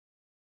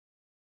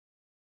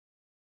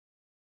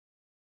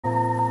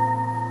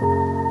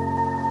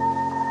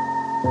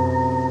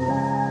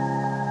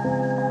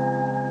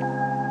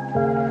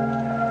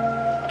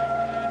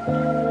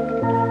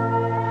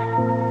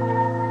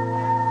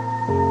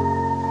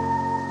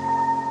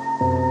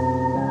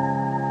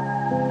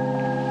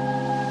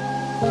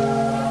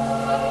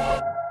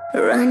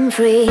run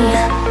free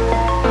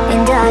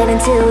and dive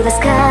into the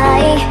sky.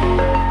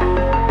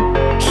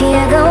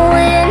 Hear the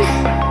wind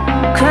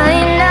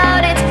crying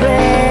out its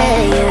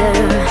prayer.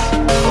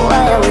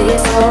 Why are we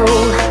so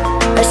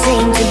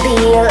ashamed to be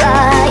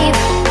alive?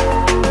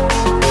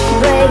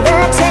 Break the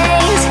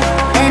chains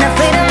and our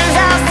freedom's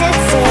ours to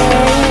take.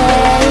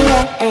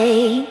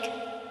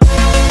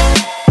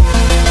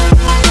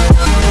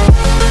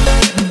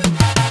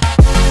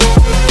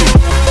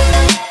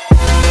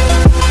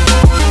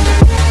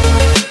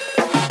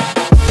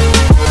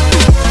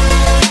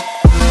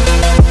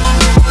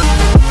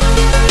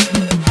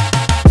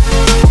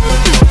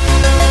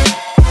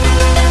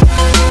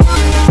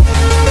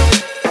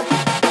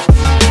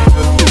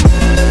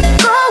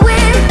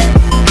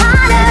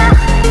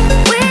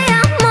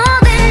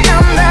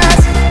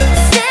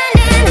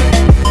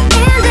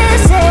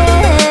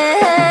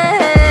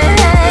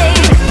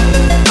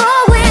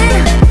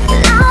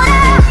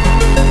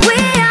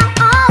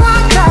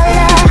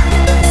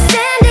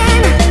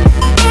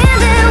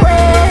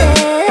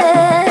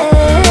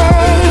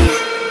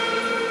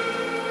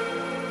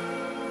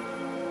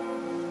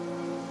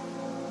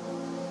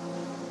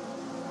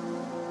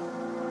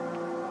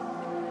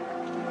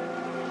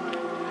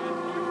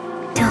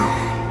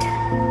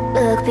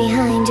 Look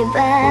behind your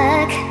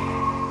back.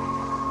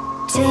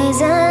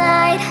 Chase a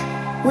light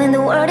when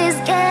the world is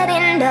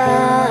getting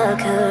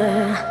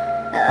darker.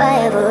 I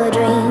have a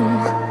dream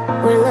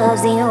where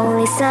love's the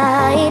only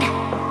side.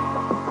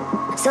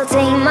 So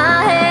take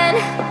my hand,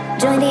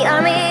 join the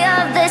army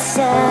of the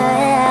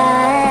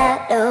shadows.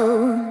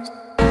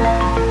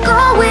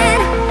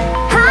 Going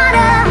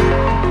harder,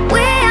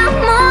 we are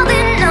more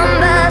than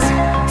numbers,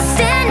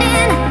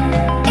 standing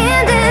in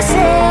this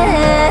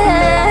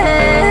shade.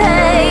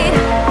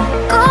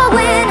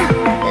 Going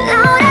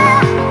louder,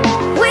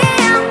 we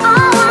are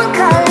all one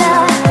color,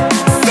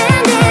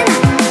 standing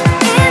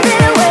in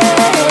the way.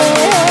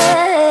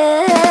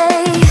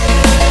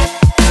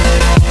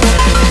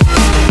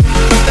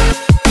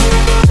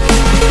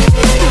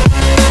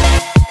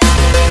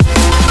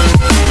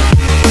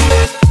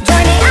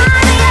 Join the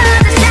army of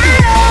the shadows. Join the army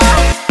of the shadows.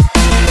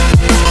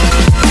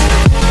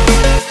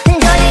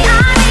 Join the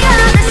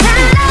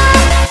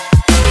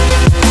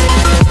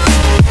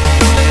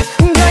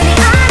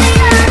army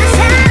of the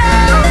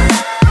shadows.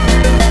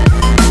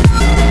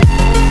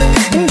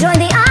 Join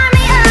the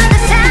army of the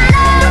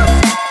shadows.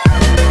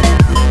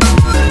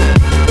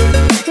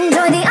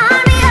 Join the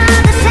army of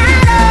the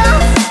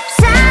shadows.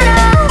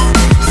 Shadows,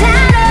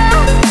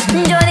 shadows.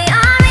 Join the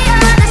army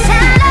of the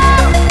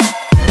shadows.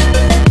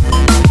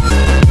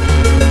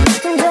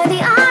 Join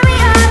the army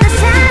of the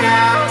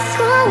shadows.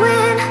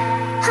 Going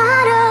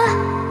harder,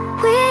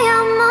 we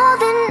are more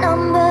than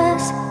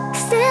numbers,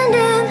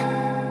 standing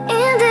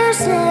in their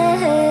shade.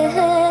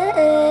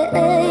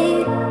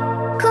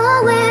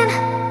 Going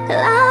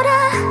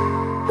louder,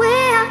 we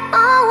are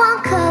all one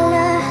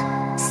color,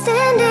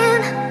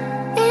 standing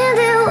in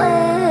their way.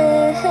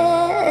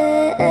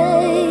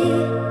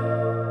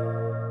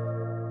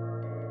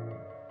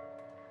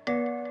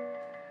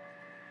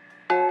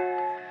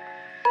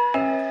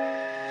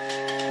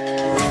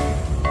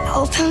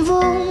 Open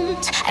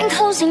wounds and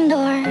closing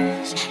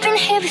doors. Been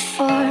here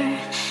before,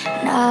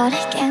 not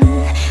again.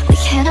 We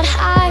cannot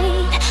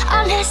hide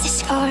our nasty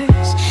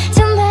scars.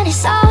 Too many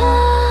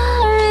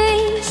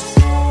sorries.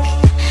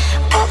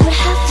 What would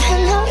happen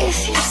now if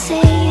you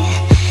say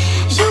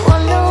you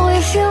won't know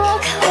if you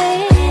walk away?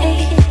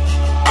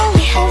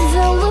 Only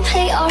heaven will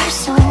play our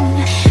song.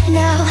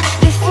 Now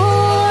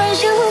before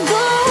you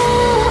go,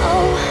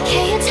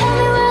 can you tell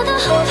me where the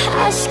hope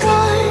has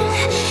gone?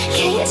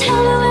 Can you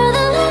tell me where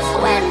the love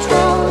went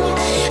wrong?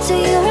 Do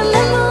you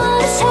remember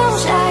what it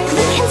sounds like?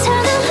 We can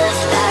turn the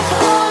left back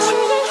on.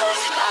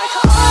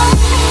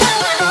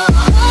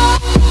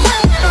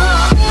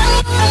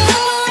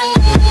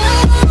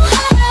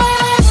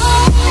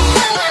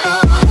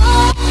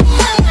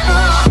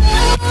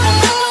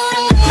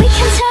 We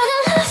can turn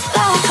the left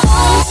back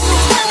on.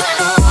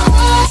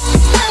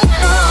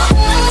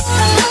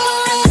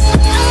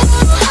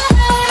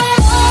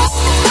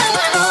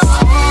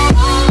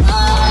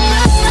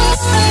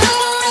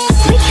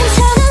 We can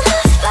turn the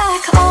left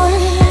back on.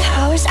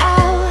 Power's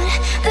out,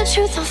 the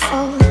truth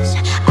unfolds.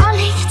 Our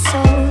naked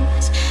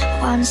souls,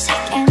 once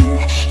again,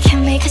 can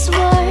make us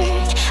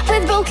work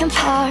with broken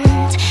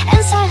parts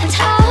and silent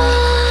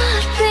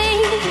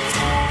heartbeats.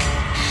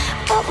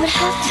 What would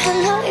happen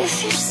now if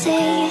you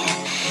say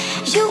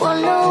you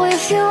won't know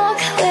if you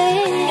walk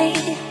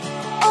away?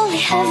 Only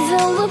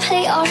heaven will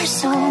play our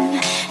song.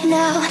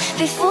 Now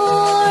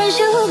before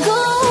you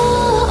go,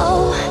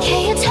 can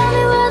you tell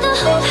me where the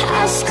hope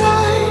has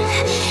gone?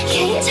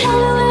 Can you tell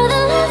me where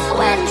the love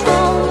went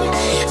wrong?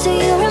 Do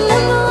you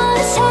remember what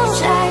it sounds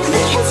like?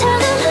 We can turn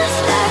the left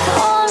back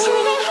on.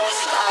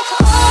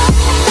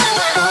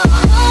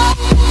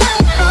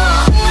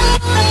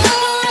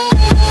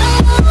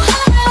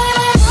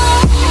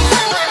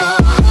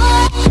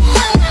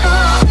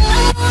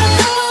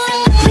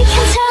 We can turn the left back on. We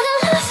can turn the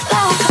left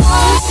back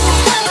on.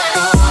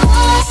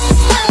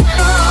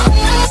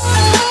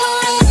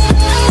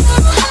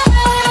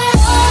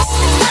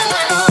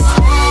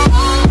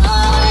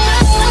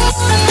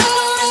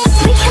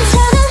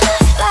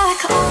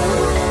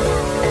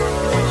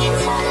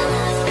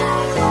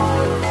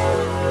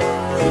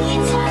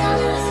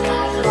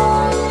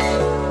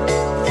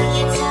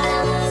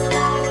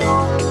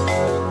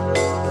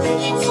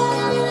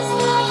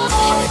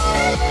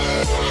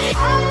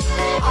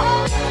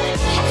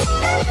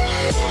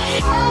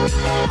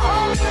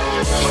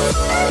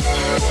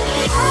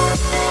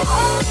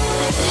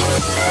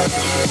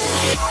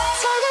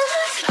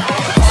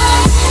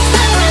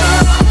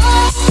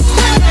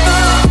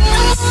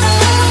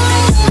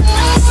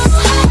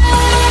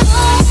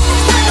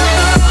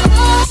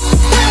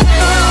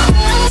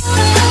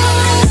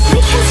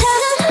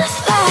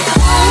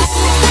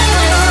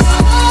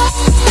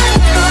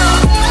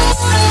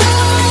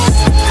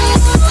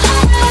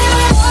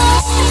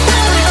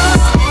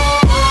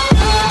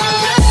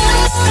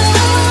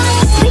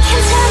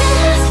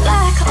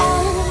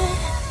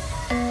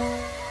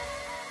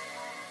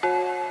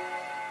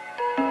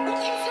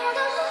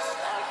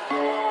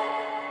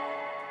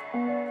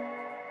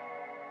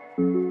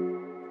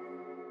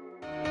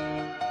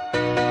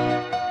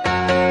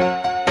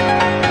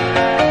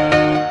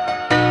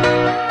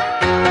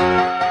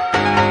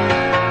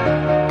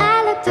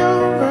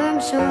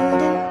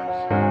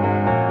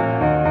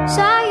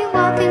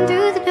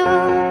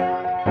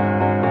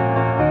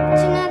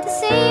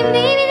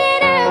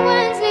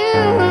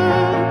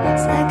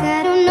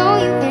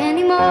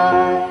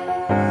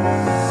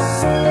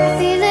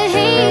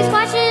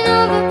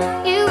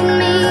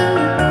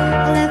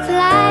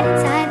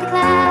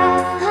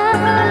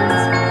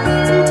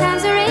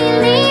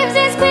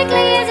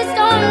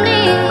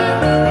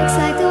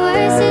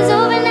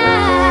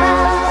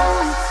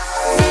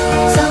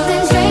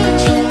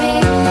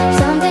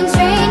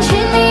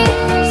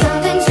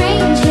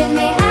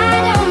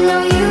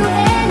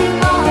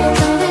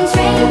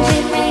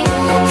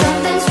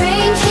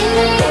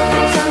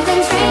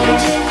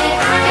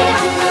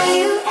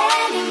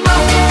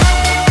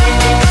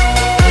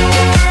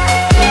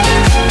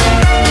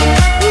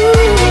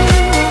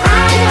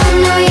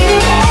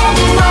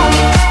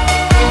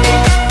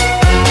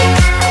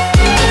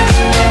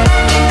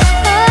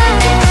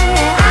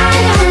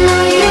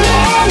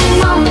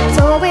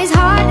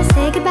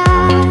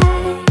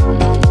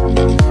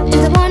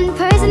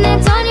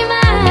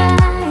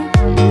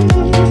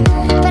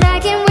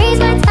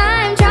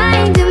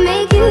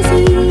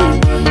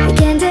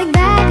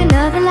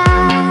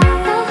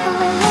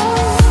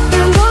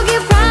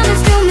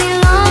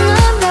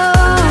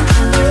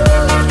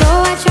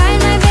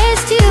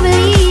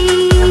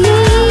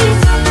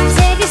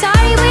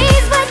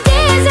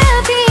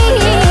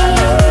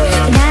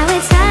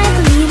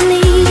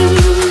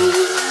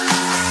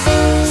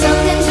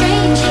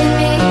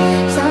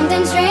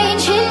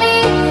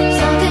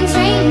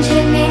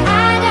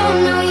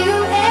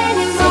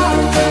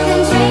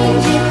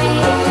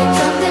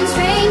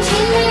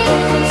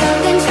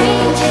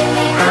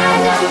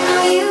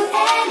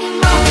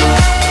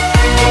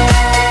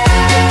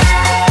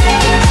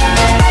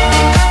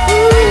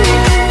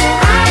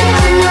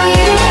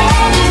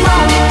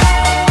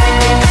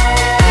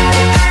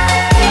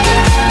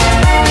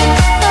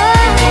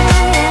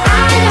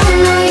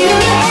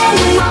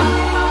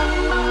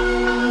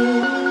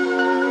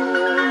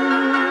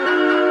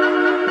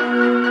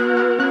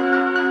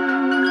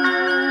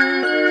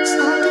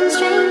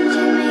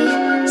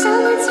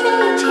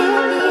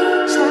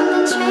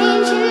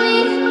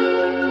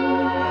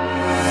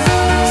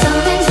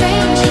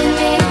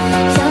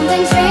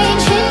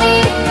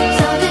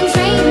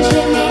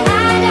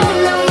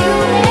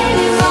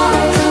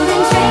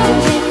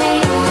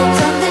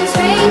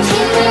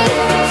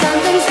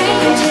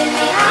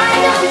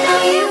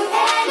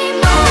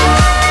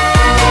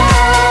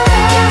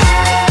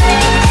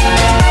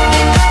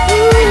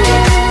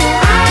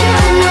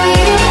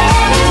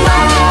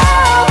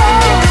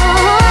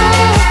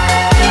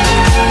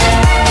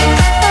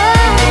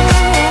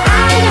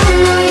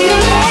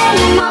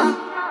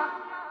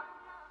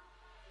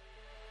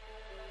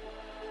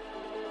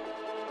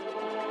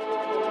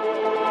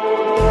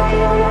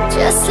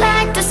 Just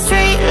like the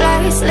street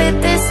lights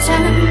lit this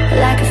town,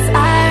 like a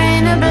fire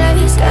in a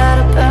blaze,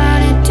 gotta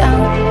burn it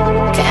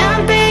down.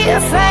 Can't be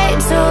afraid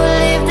to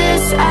leave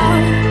this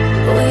out.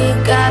 We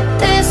got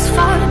this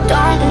far,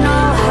 don't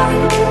know how.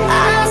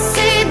 I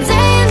see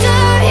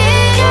danger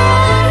in your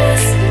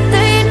eyes.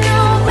 They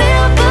know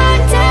we'll burn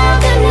down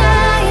the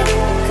night.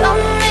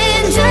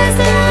 Coming just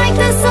like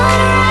the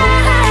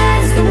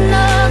sunrise. You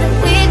know that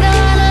we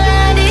gonna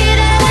let it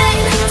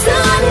rain.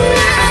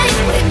 Tonight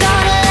we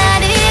gonna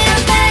let it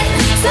rain.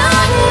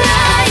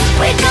 Tonight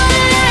we gonna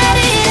let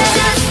it rain.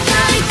 Just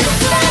like the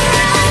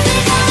sunrise,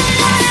 we gonna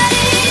let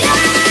it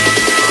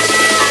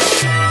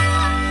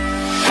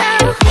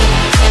rain.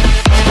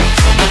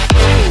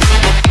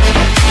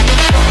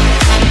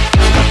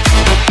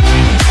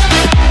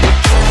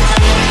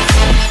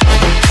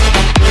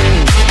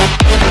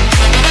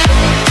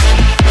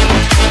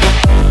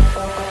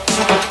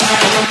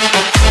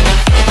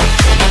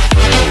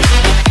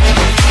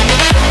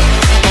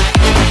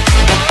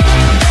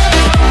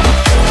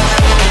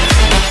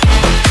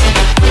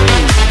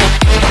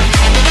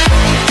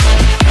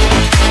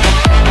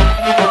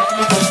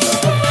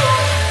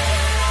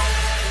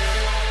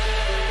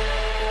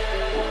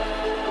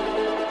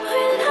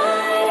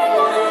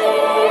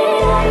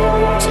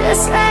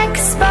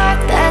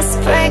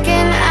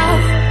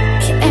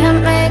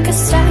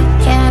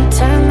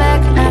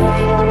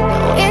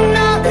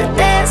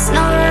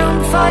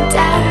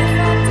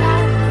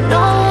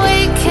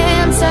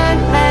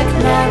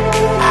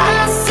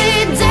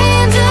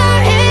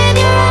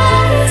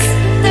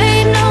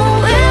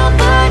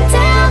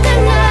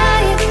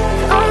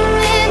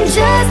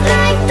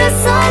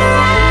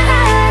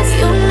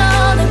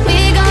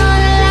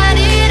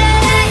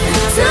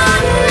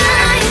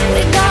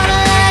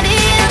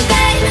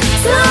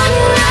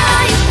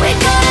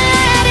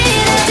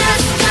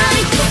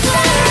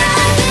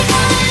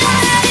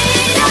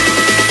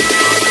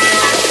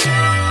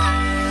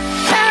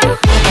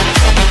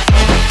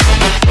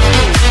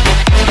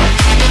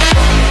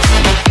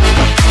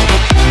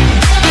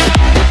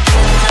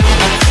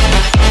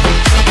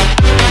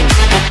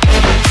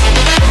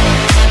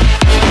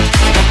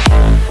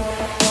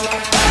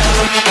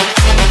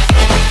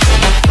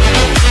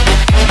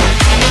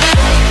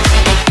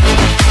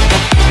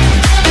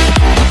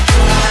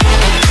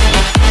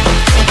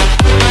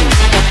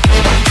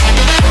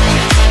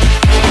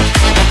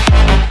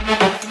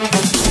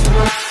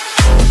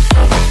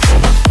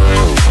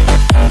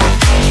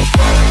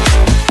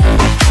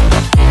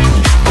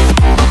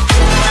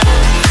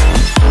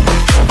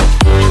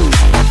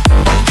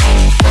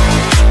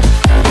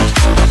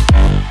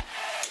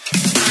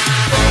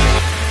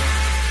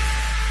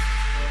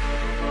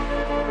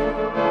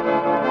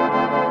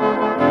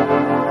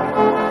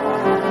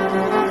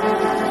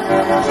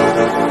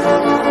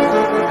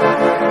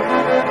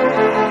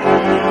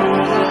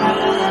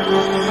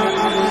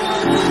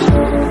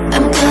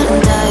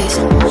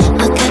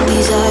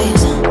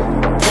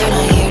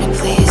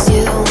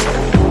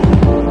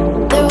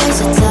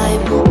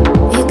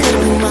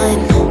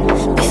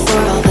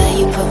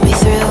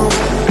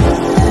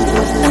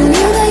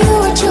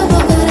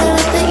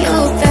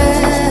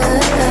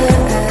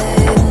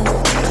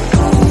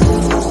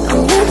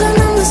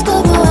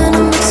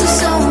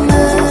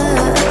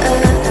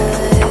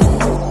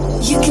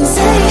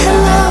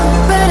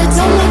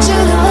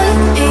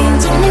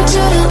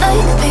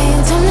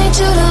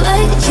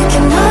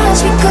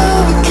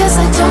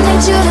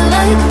 need you to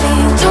like me,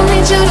 don't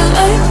need you to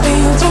like me,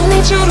 don't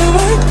need you to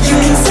like me. You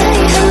can say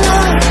hello,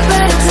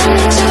 but I don't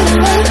need you to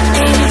like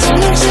me, don't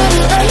need you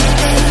to like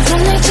me,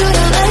 don't need you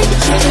to like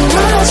me. You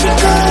can watch me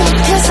go,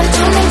 cause I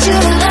don't need you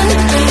to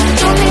like me,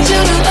 don't need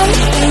you to like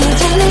me,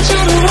 don't need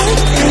you to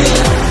like me.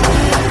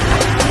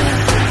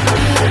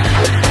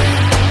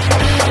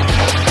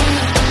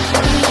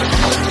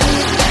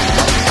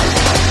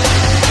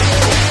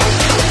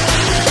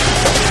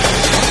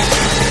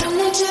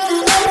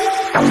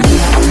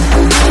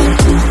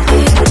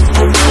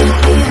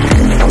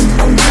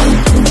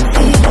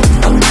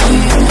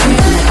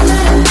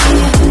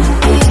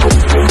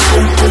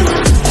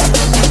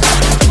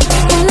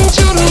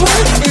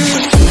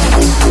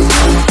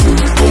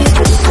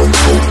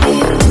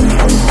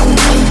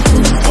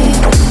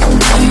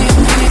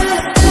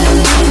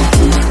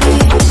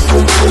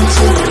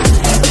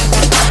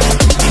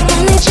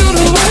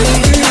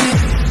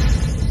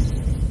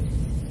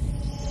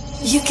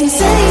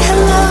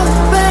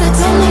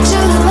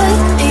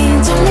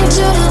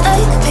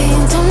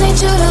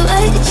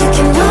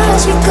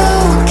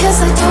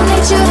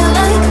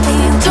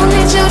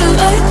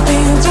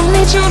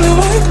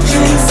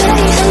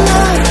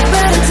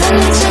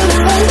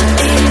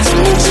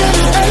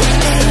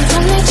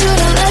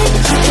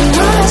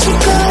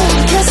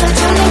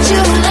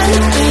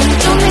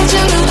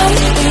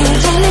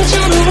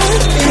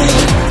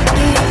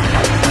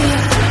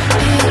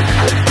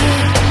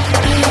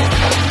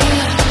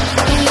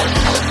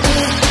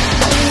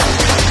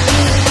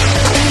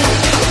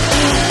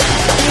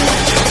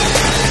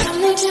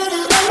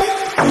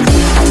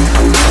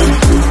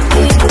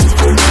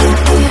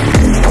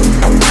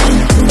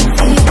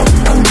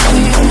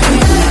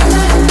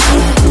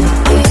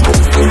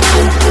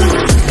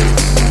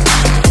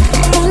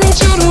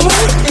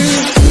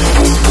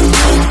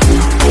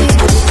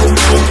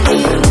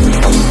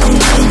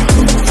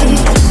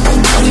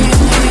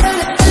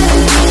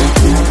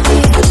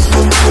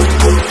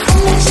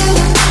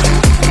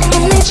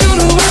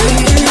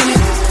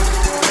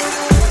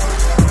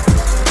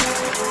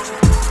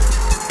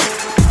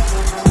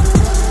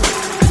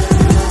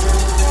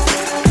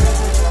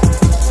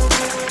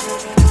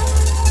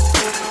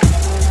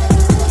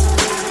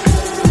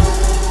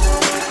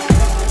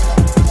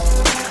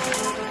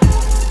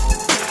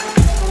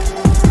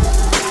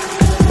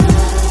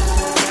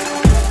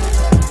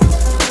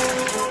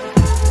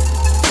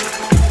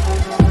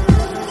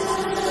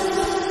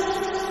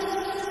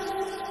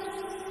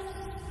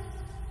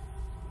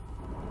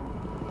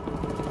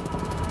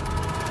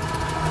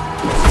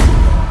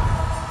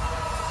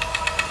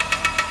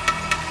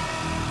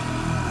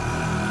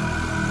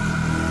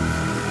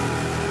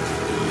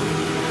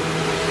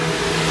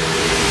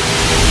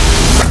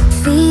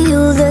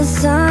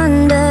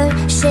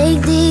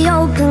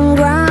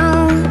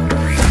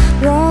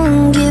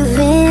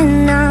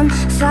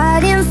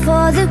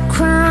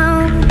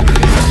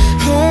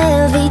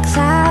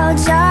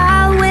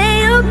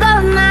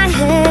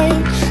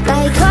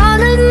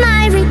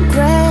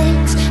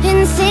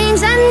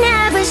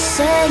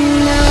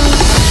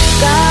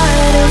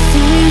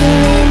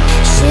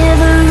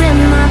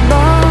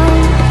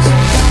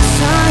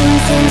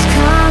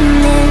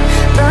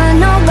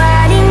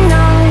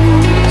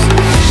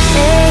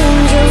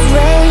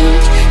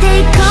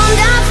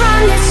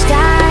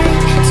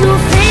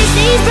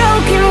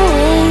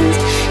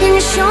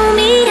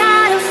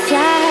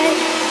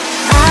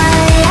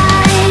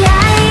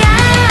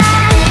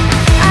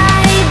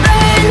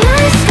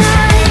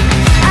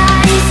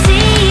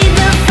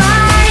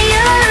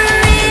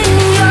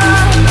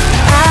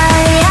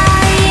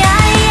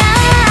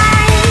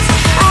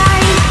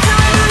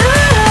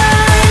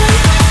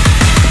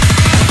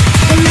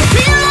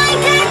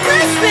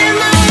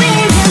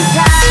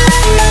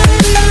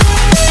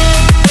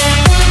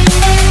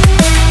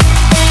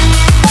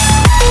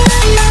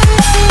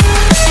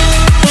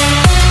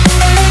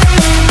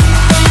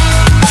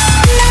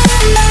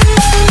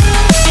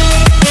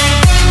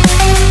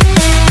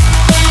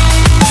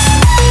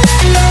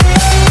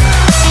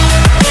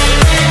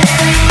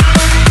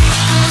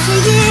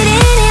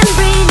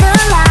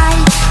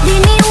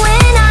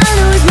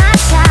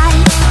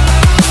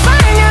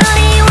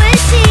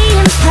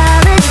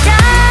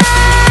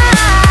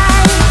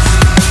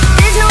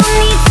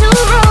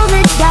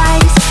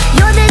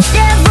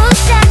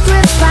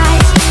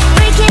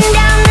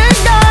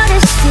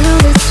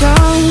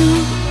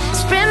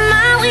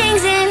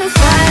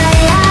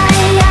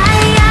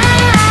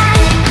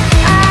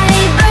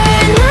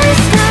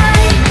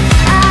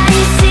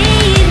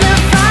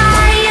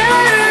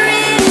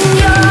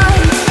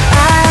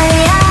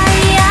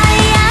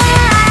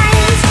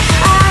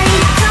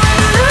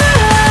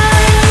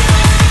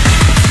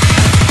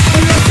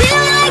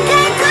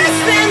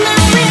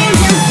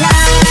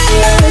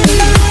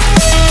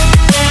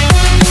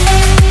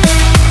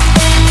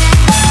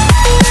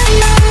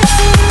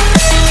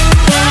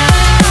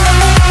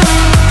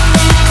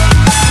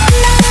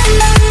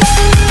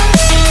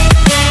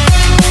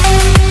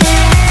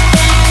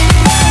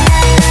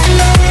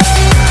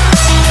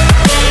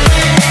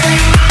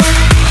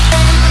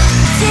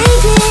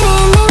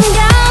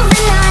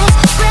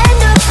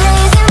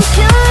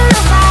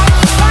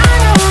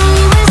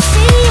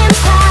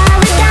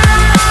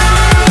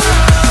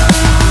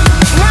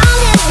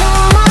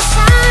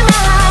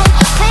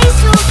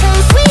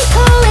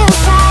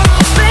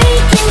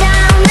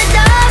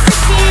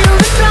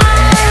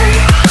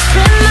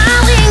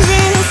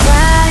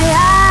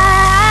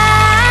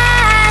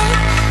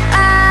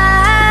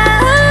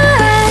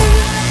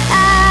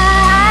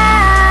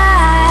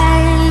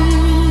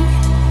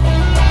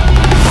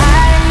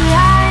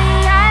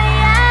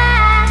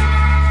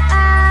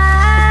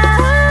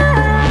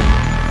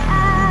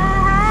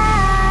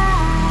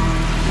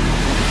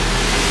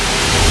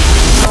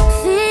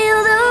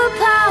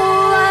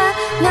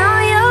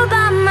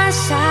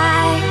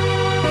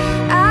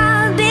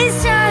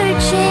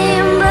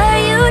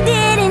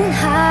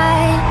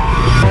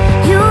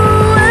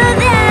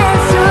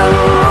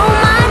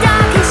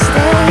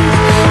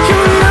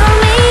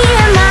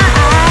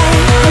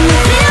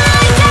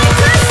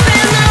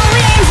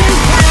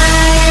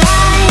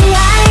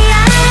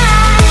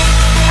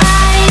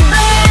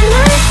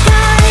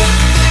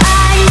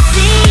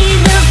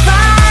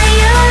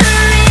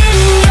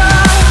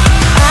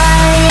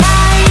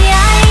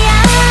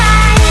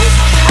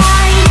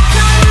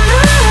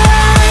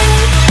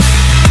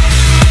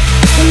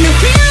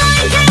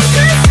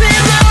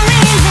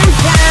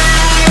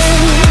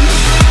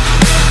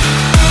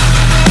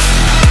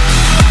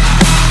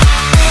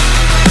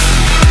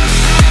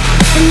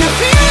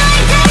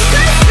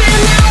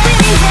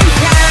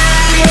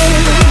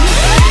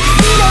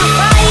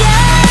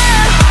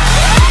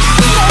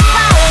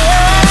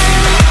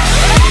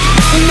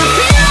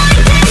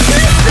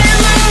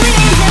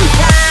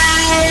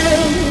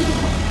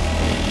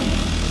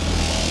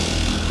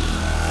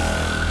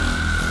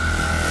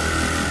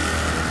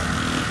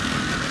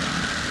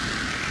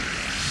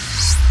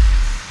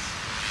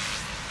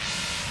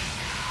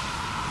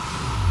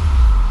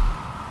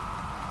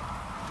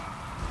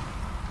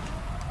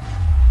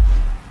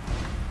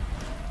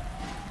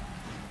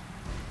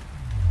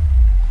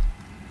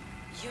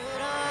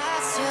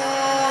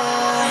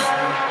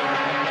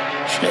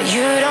 No,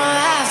 you don't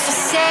have to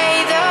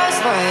say those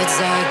words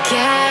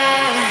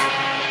again.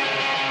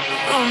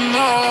 Oh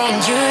no.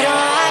 And you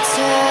don't have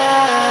to.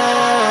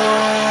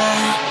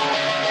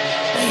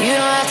 No, you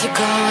don't have to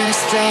go and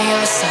explain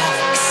yourself,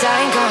 'cause I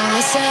ain't gonna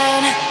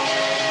listen.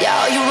 Yeah,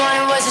 all you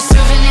wanted was a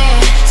souvenir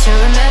to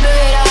remember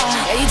it all.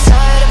 Yeah, you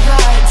tore it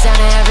apart, down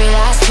to every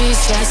last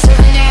piece. Yeah, a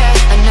souvenir,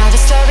 another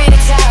story to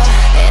tell.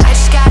 And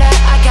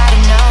I gotta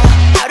know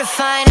how to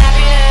find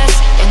happiness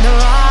in the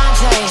wrong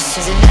place,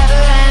 'cause it never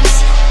ends.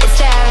 It's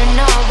there in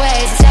all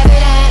ways, it's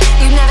evident.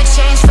 You never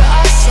change for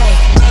our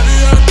sake. Baby,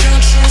 I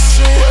can't trust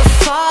it. We're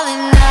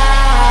falling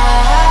now.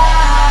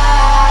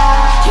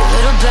 Your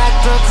little black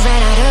book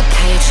ran out of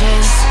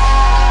pages.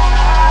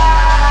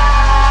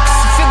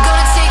 'Cause if you're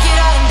gonna take it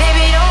all, then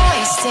baby, don't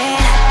waste it.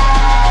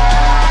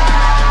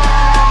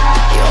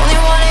 You only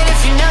want it if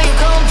you know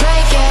you're gonna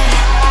break it.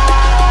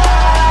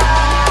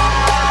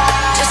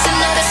 Just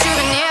another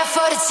souvenir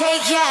for the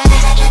take, yeah.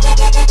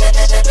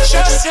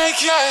 Just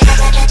take it.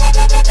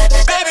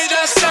 Baby,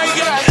 just take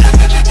it.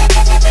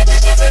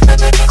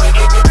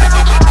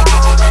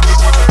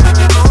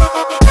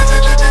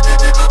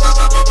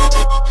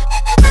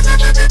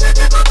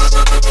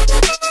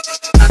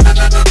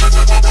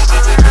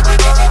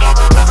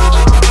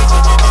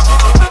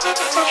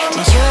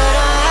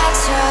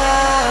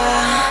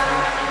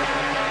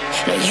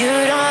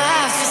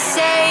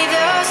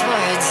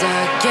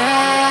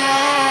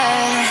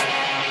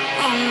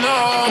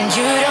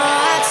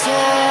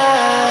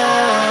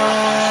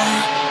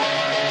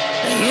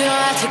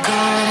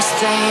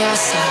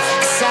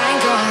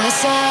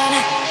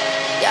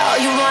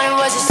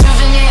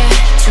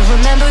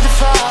 Remember the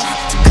fall,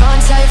 to go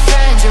and tell your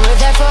friends you were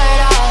there for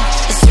it all.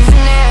 A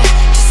souvenir,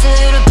 just a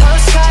little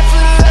postcard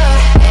for the road.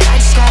 And I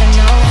just gotta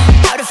know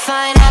how to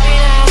find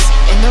happiness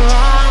in the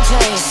wrong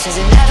place, 'cause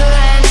it never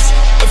ends.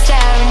 It's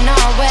there in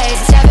all ways,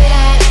 it's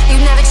evident. You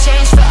never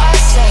change for our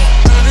sake.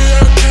 Baby,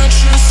 I can't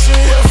trust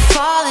it. We're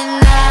falling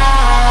now.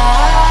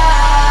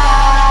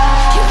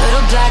 Your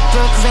little black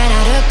book ran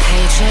out of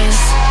pages.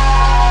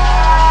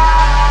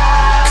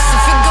 'Cause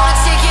if you're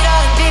gonna take it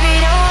all, then baby,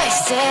 don't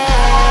waste it.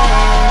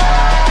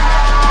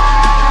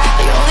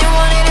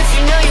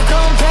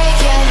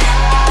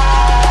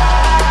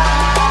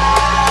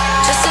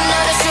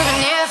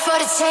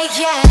 Take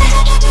it.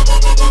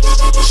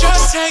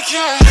 Just take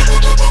it.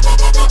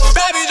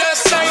 Baby,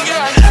 just take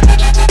it.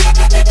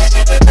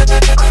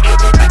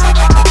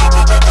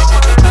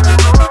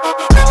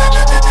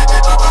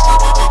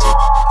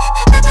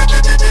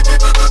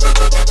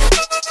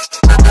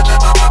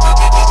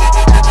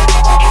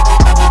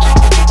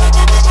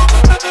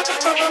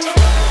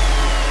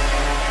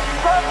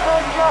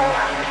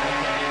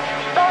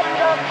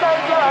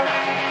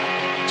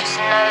 Just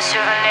another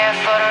souvenir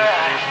for the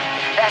road.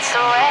 That's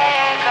the way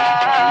it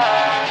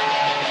goes.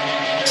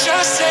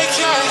 Just take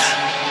it,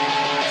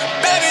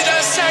 baby,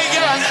 just take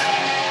it.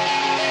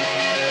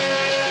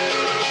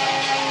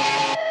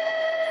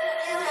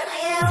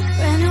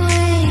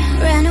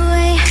 Run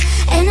away,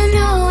 and I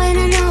know, and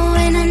I know,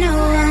 and I know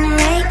I'm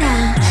right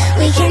now.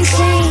 We can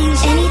change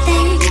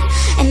anything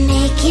and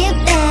make it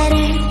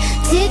better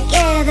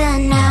together.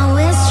 Now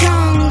we're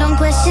strong, don't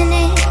question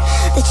it.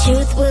 The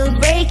truth will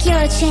break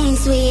your chains.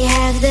 We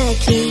have the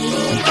key.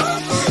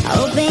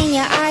 Open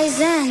your eyes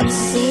and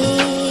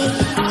see.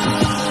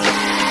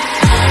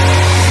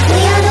 We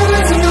are the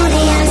ones who know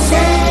the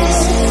answers,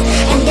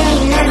 and they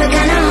ain't never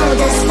gonna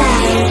hold us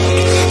back.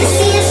 They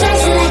see us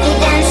rising like we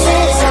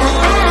dancers.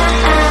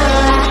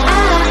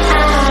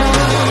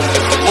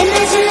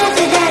 Imagine life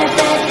without a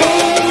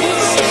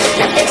purpose.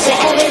 Now picture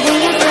everything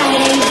you're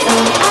fighting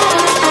for.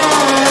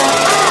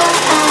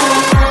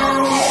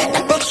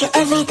 Now picture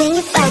everything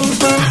you're fighting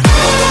for.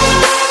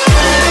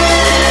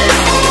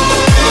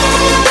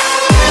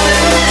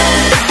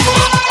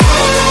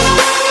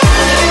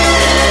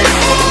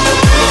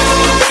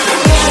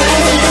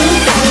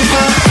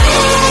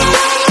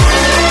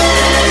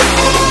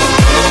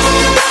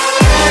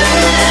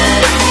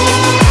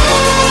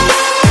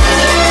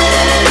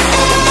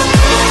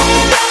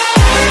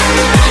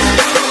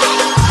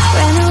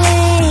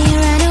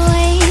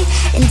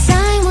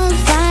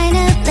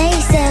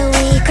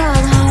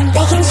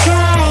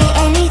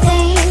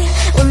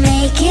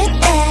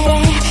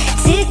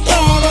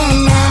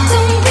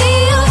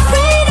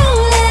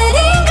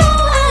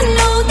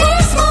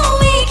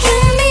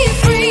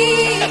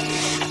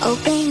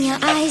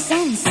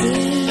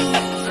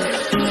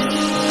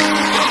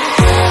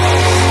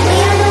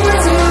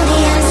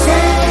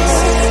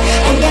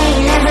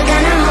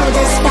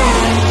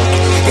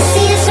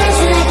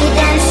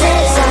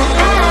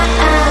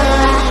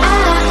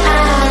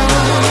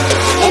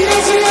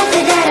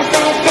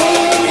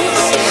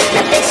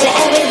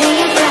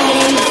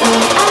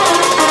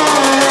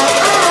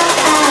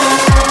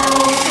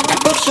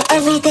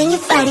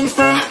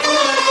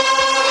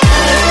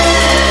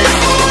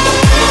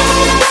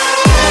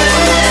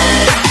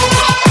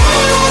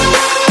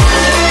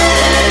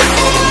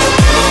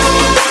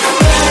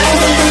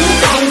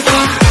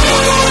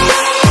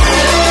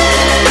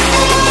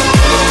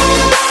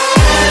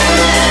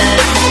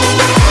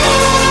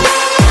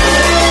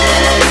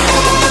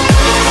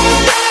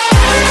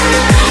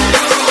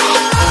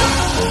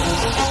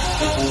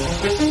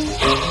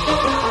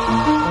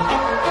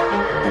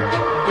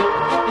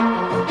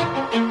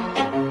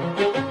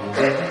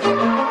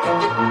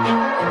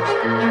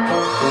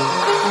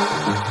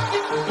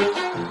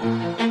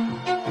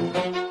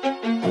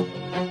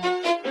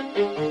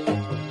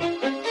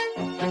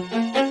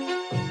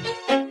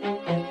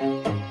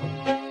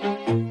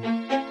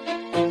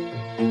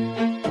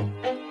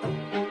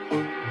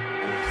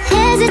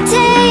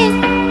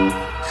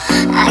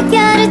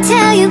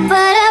 tell you,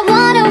 but I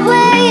wanna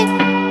wait.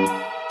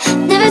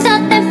 Never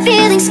thought that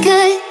feelings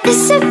could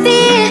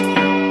disappear.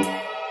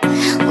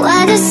 Why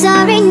the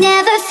sorry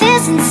never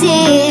feels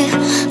sincere?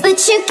 But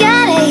you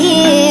gotta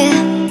hear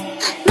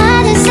my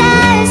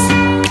desires.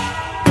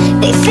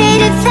 They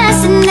faded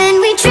fast and then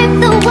we tripped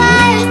the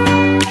wire.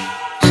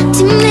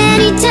 Too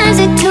many times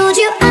I told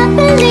you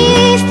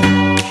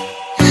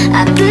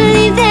I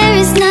believe there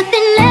is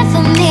nothing left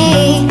for me,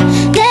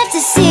 left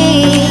to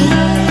see.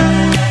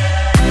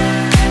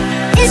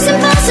 It's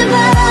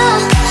impossible,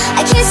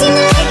 I can't seem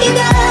to let you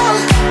go.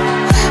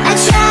 I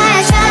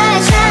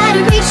try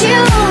to reach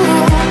you.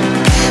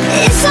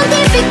 It's so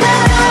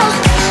difficult,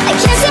 I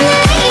can't seem to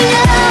let you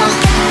know.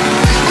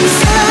 I'm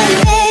sorry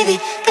baby,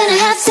 gonna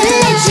have to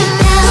let you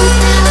down.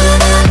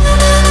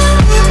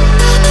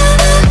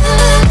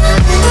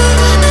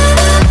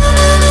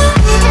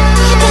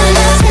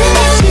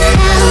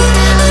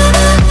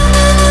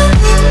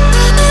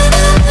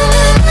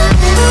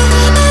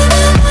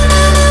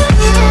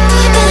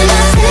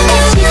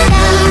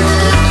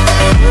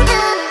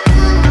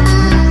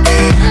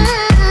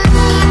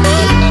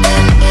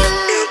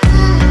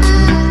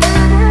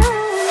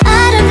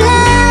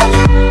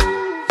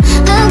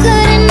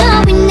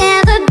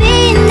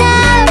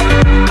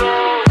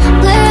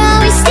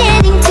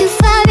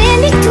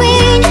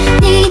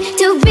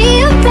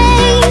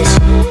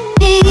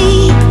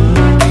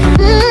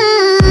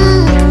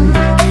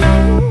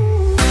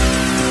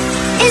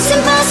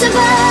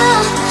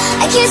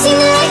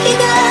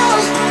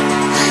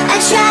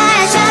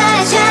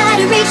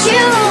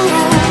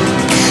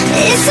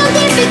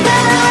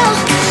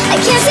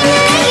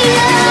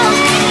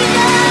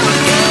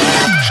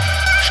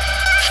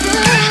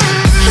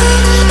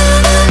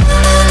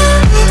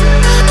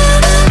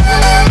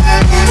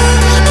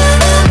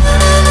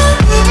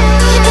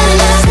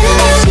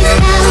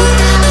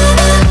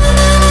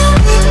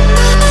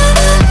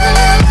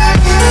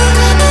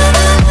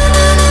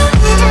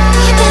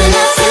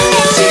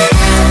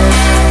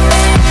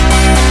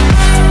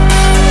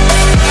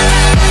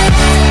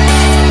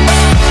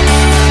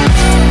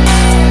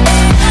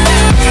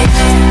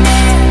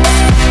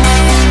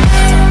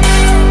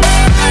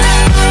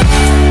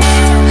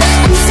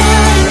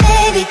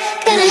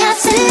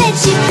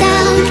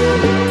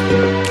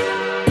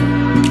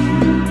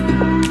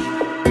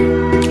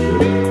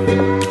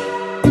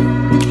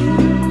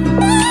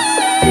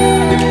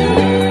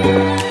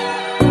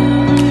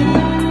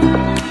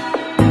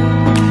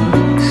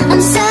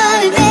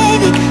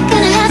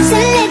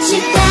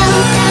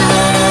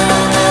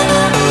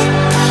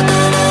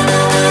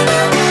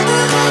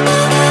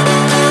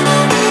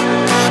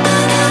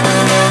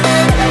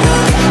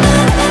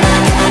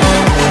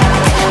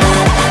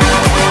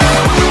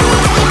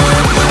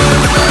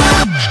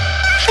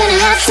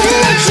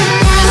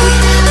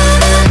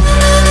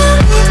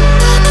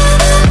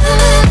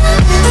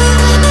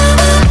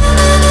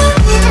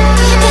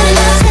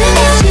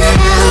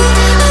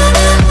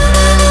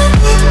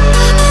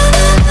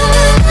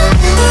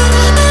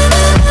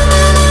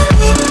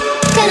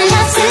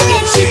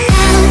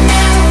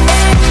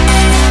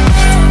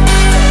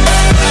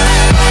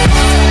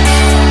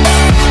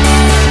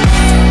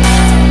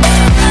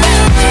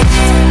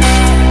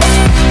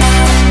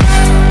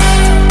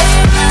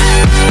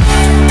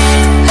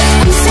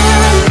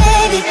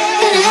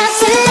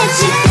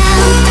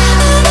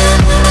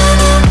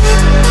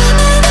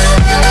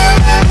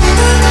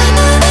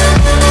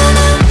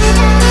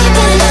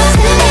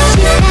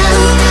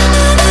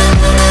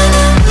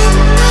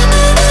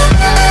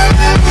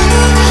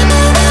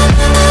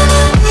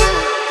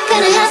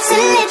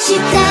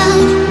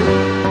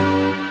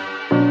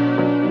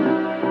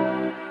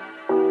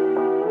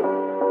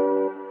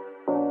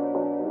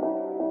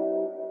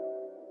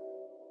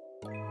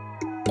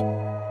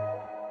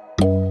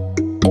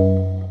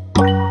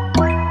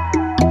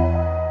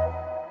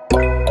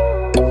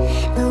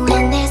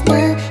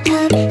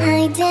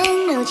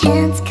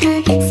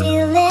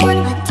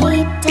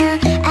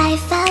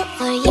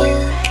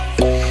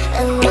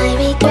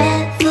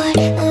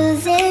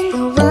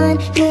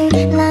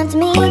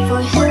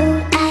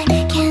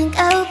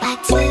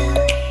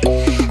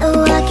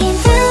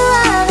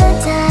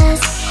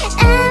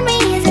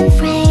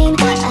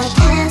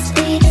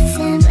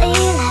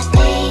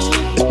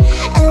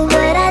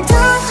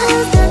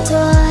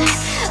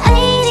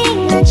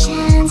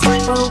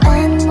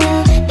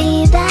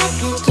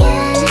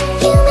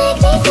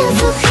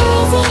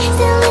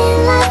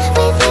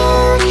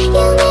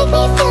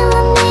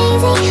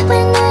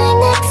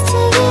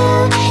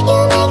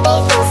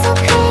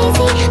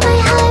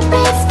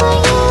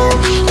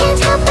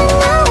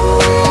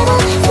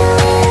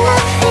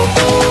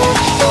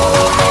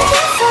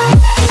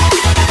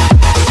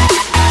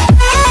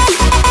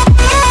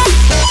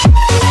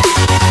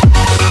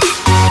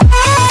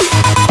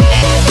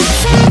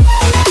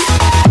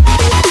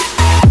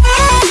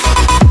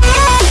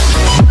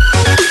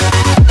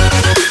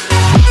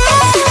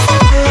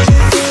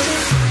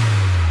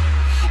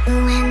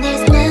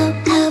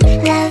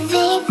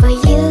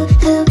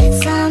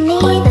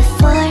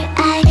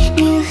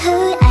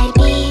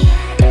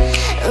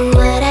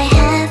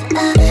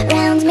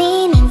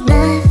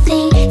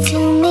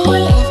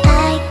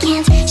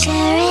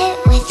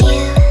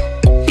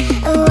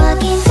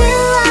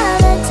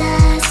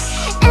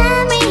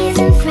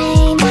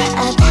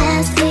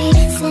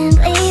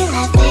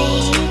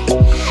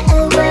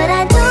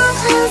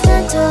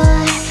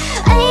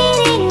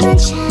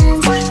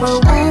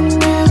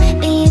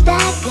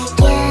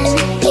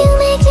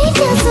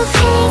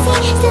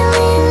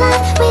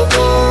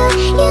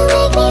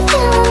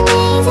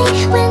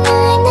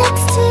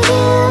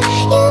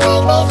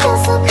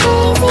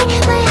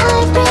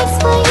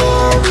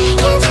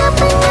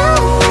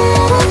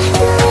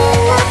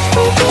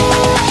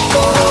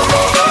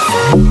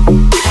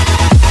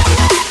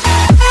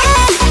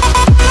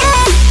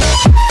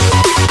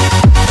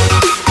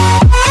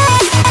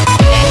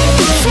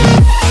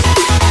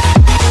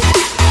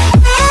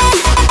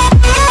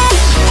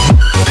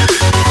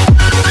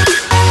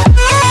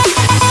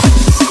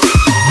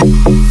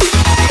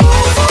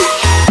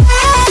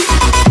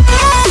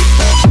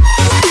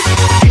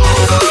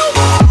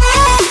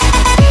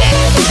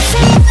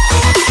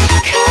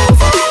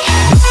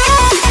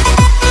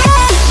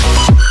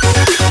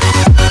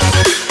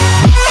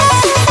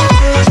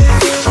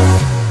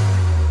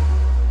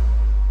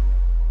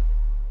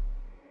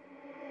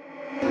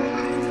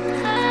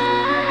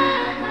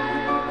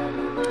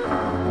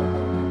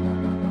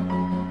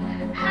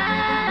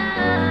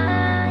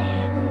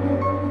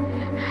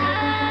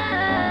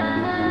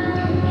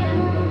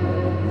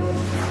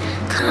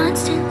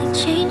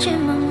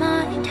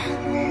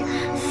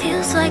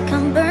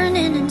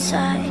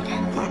 inside.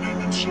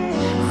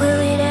 Will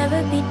it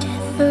ever be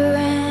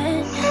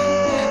different?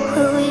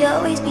 Will we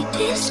always be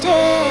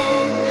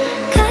distant?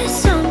 'Cause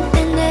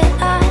something that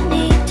I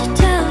need to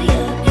tell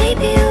you.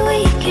 Maybe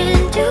we can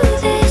do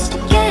this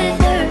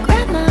together.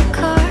 Grab my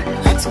car,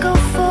 let's go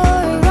for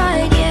a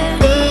ride, yeah.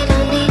 We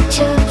don't need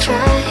to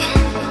try.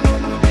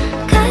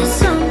 'Cause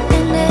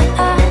something that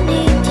I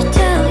need to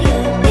tell you.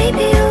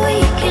 Maybe we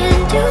can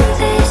do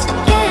this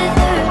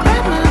together.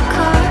 Grab my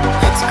car,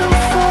 let's go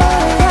for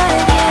a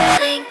ride, yeah.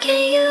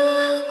 Thinking you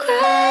will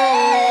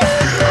cry.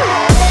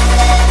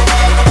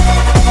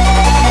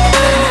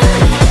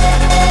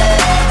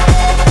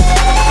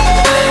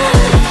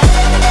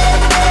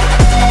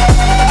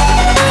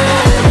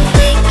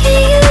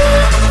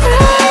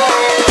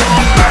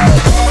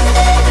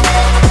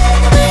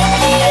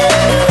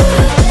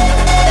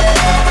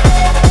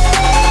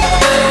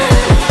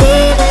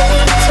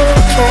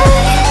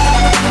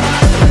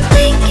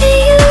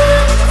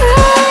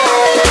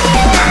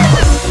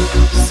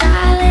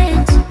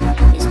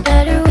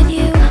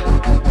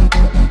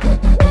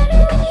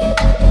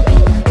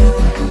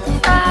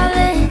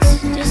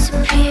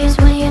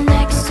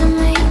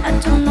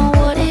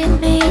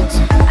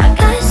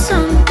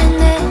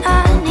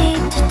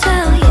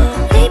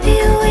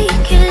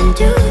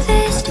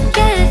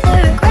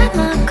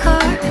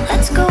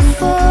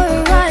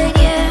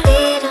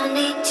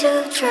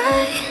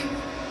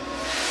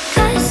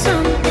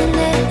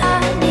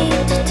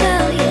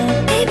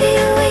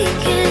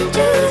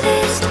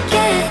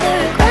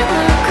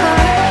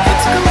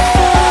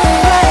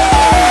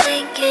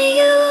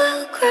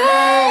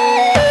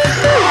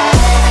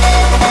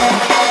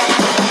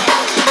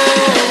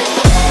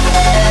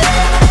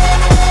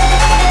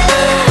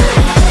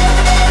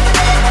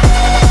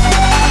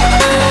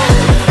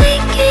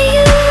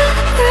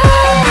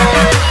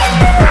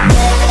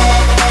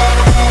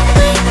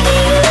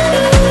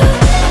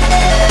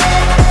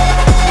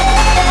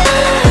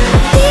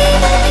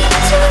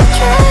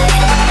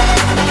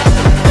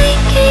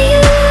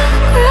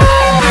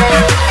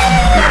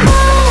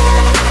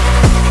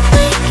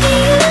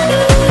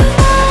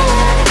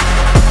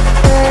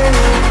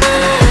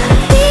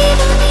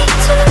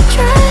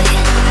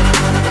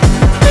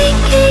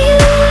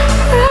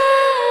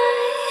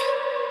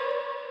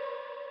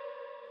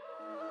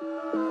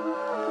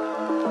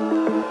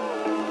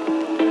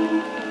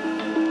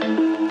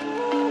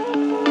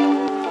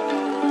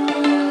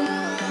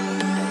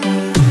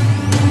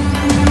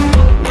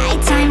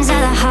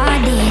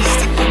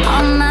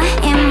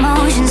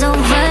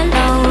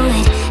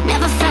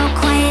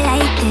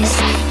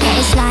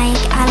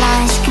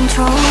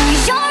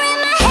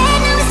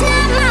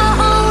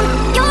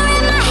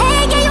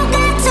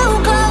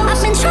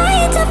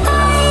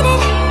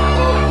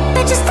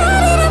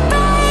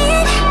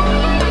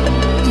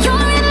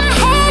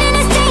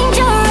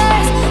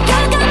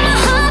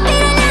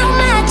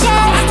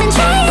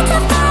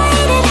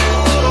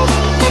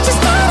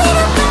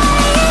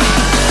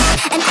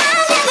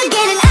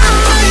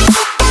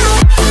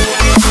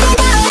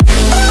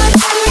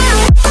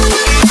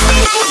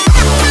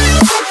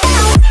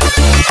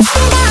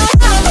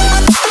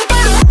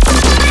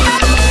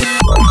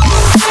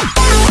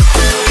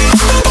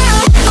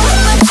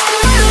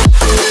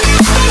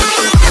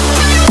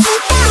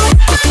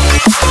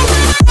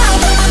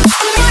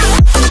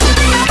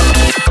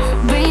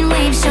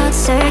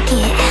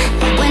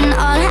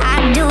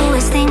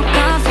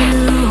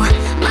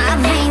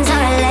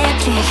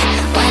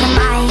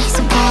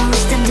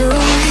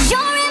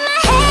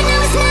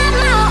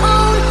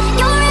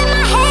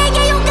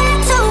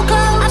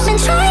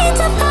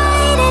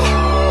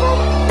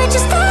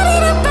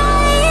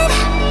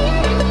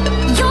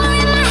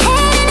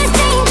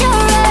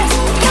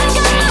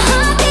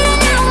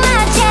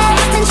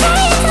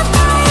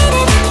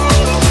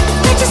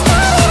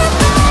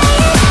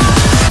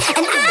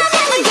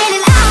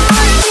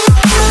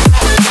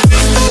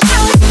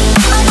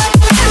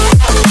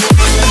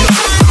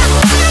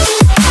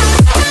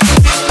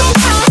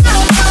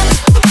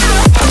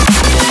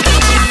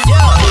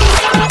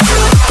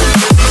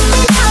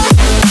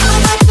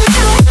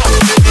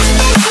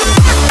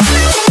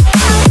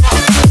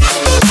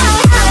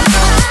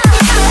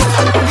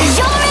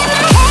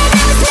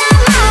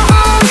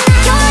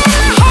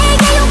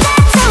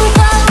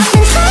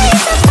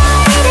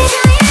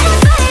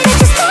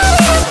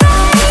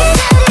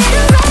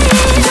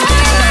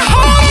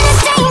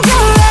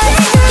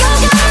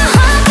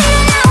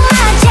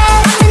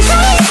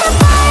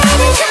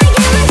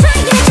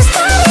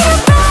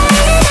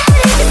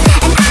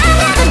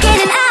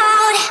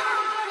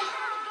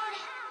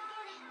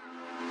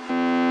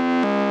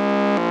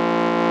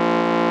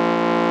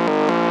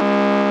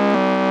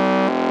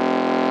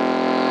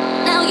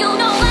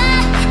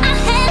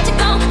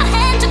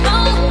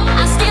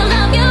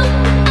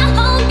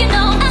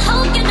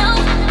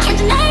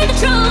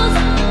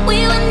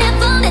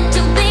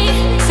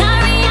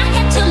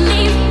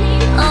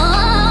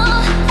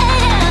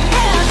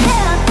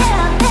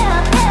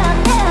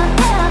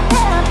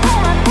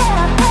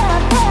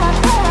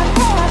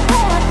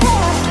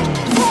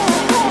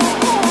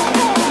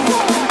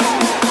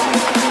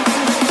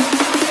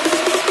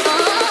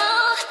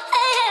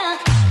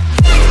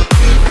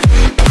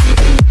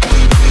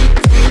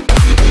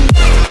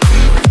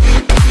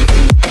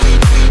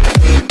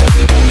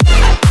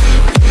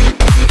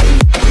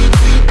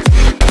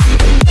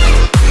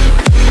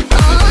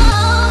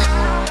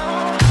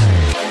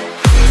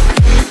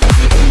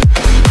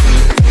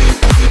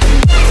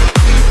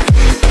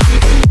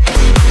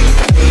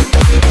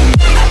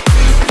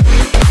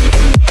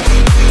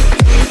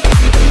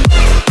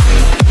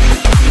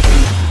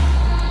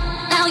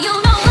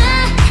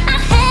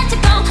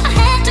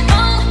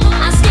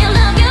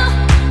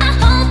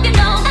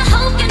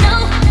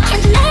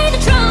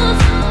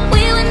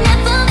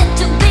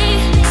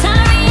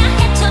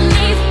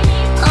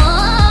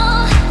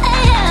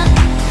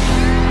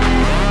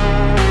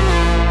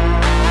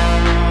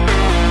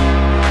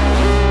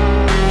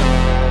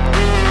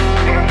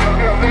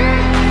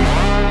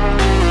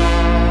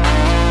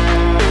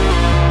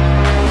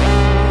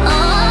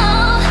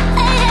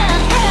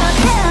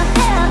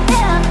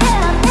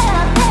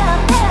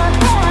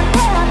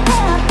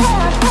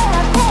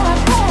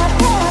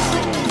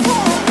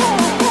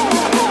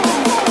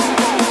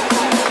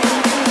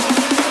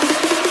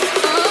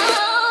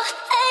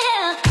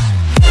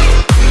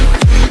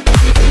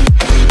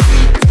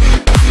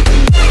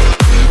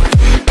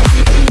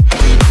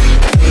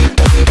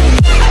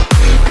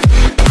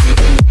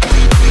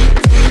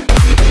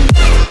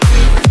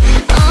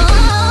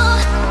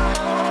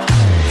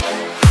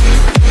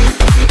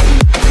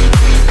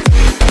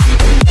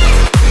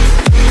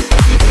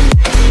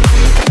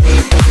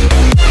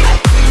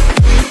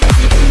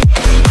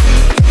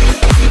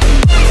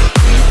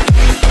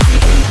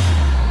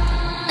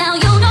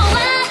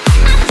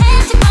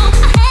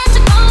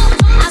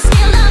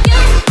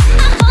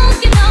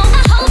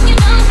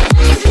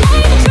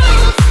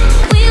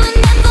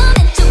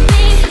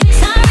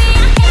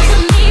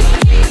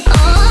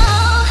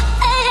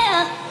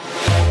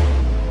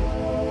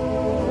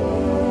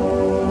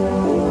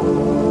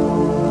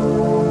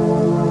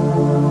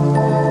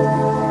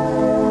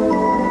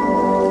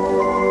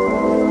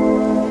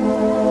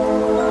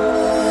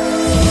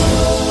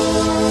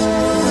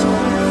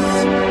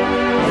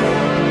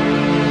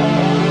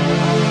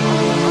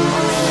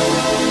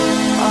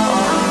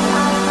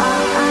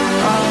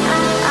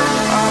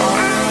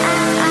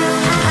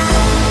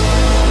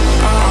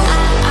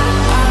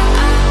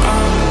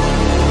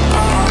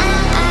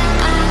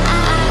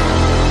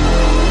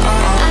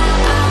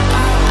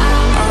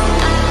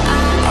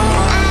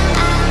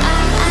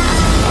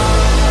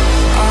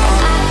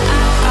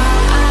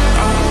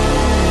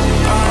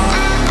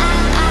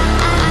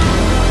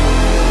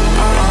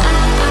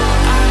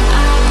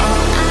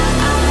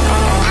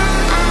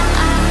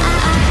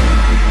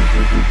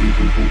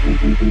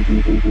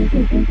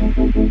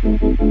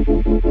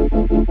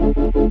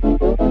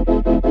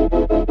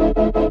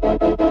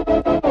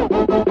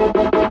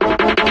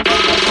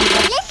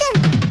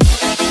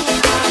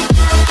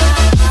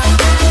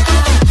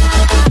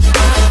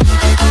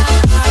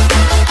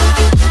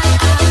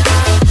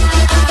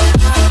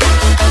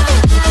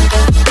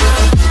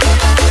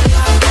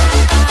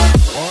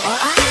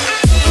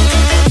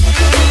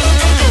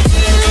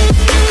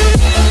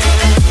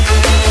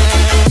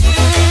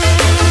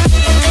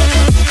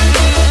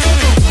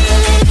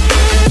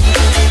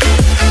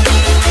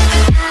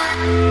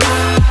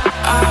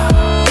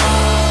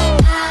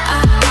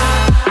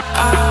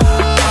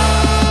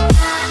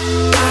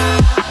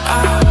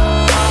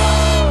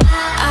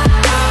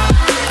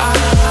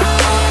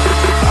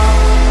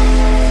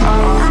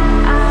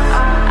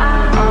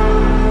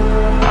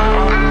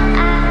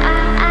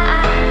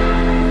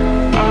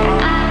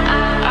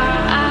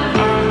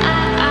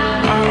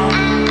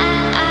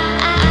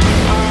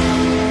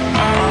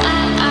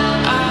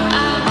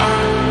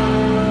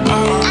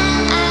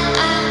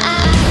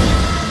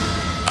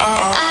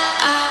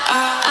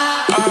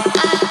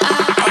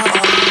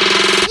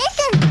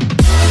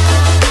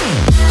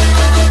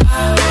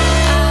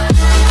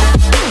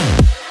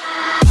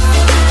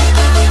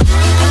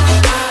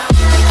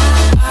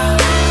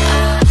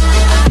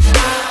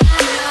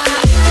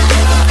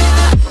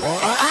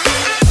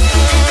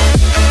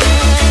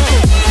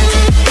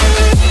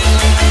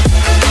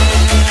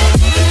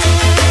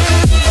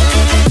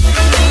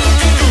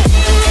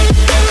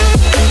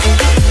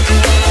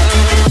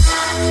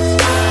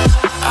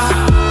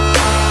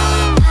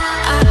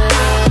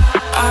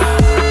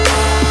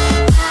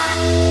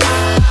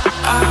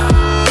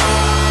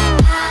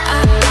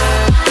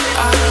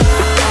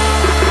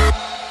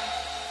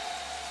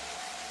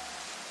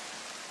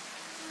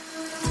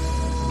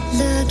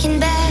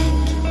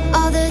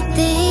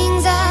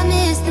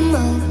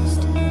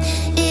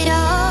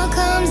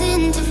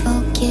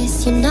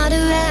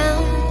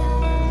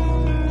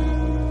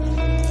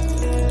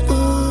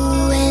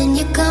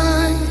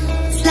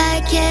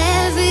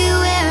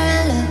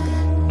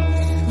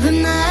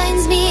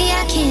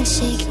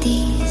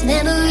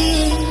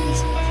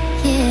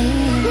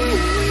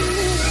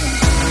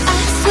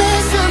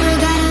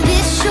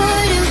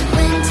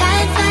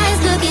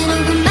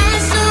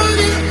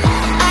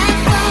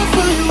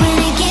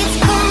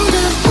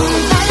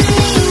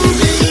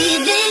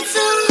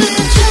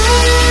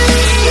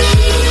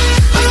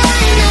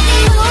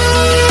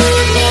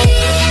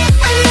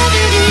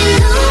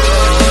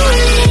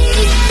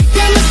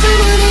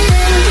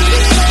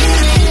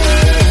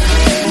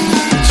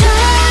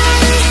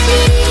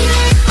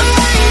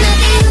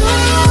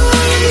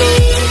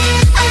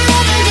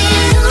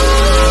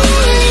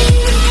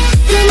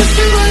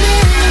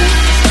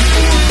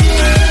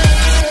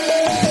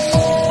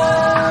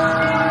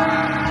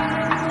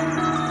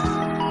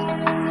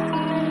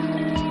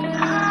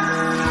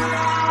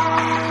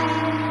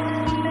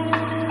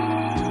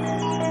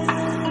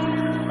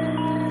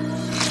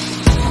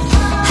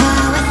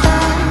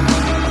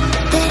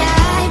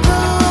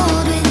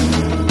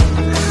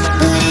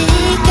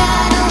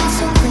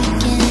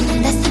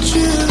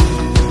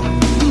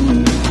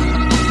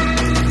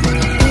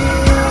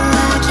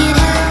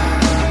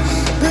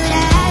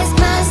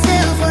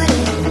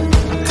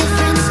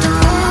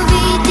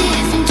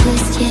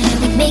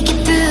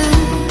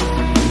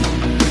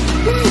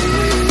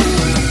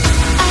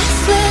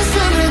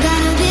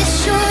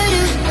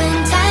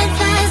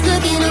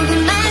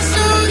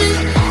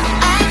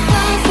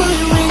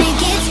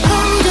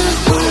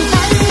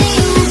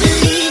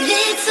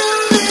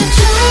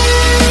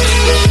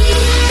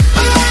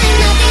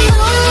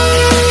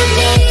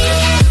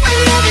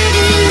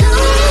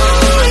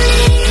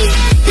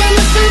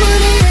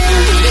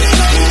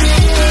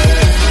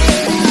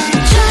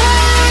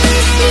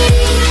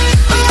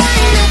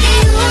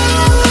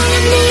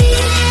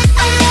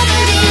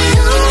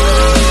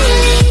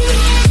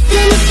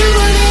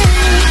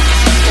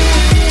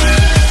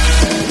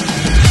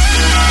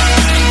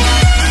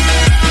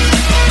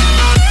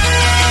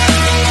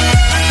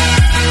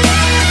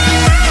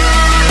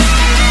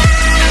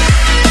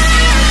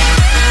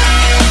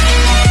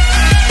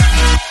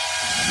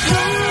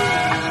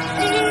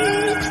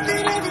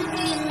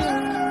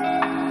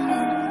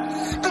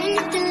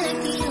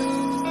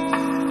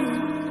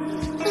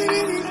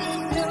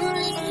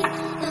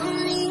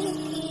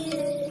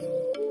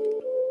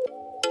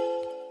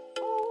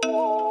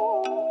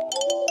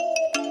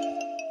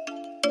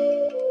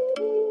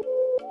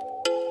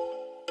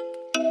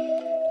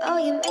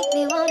 you make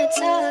me wanna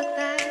talk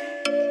back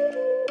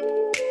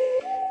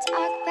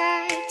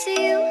to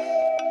you.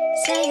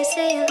 Say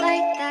it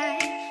like that.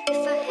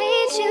 If I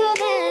hate you,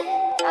 then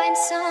find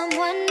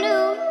someone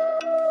new.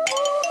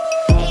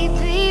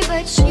 Baby,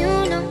 but you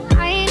know I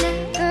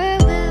never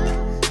will.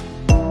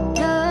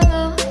 No,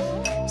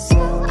 so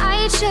I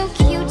choke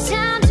you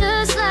down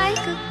just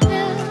like a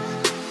pill.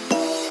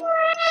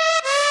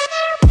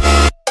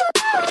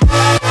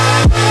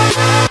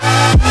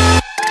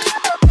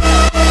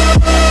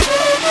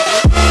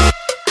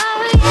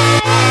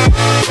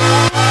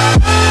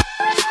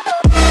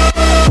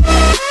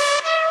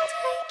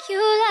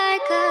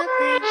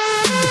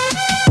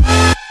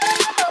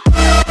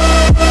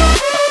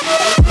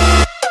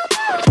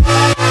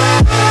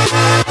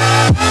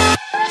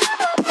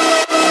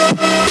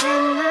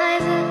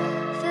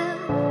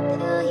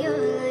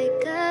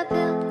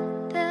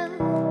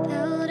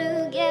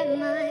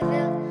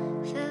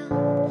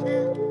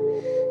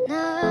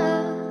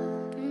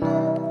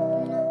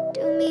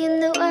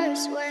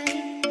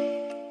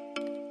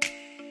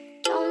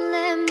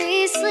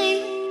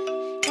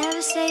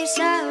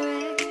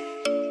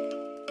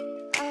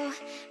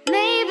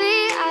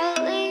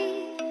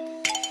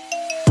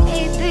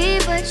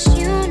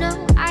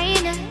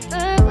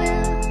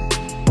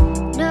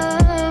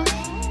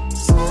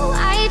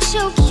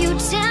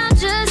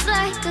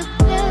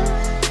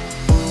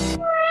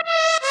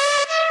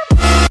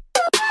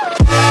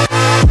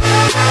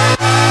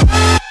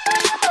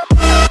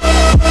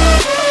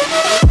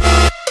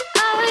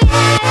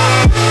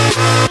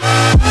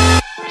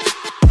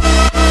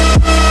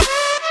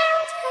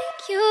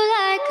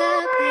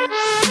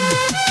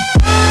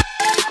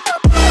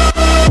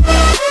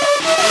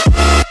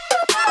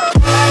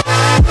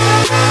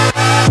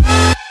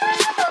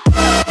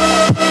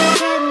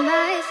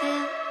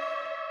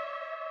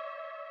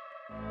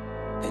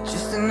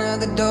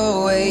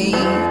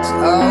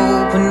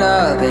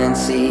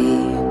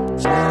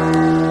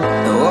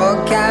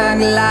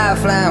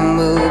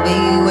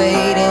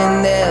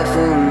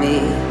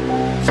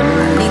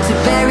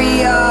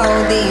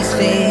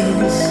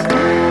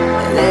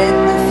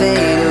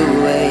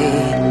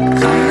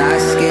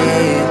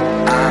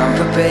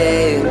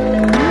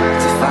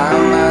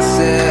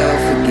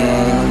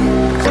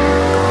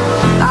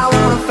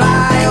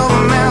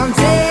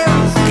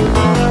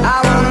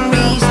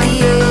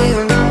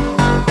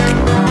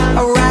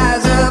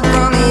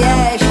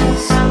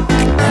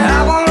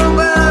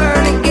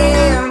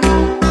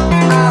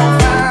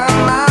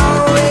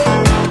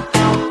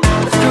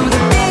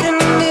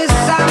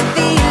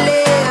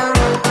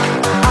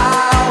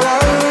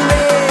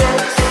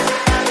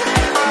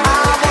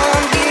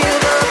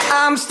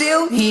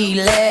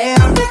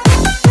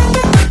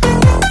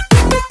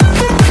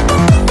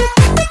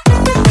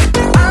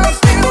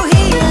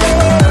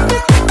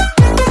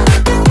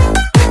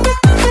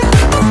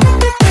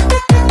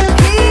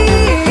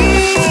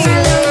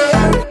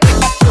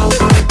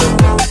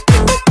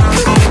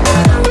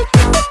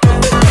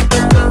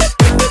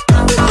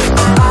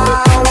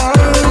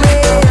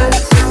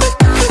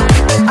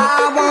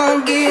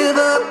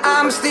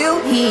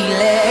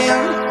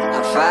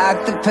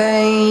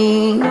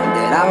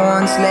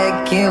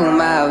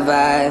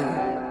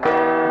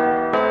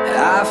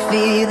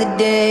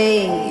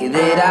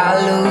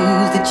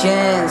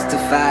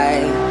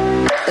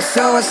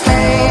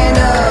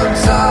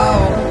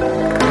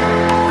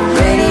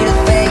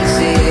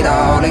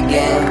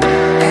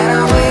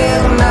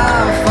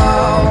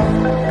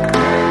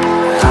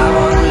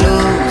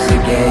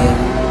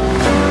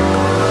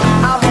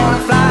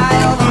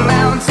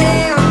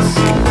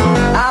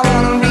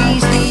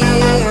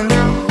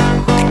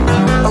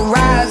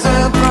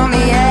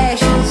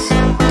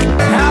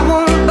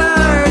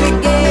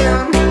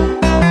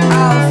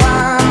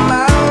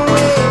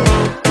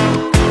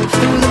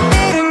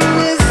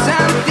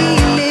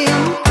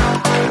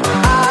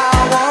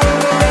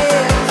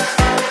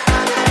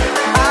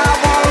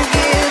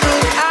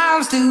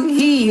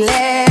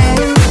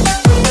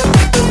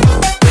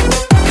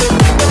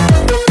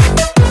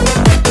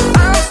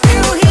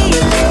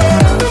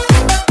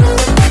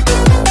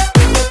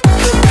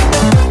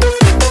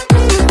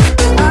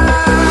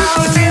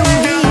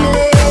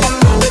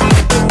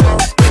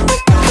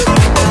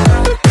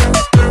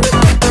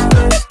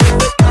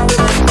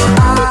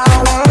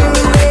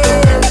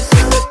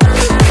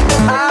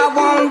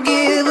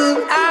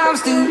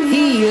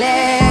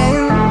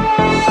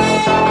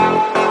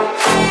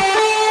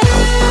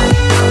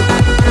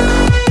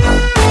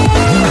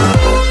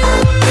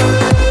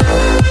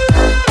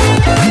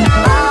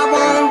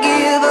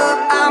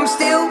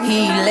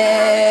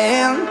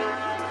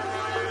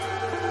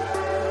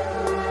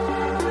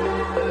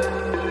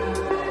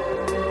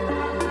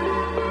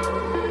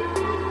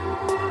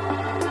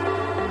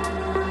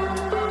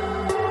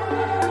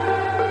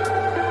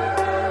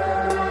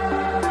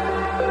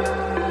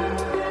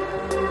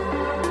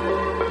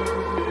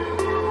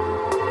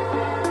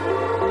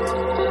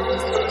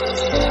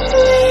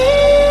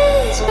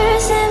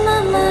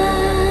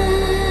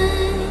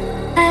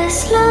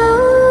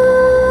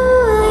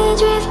 Slowly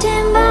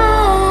drifting by.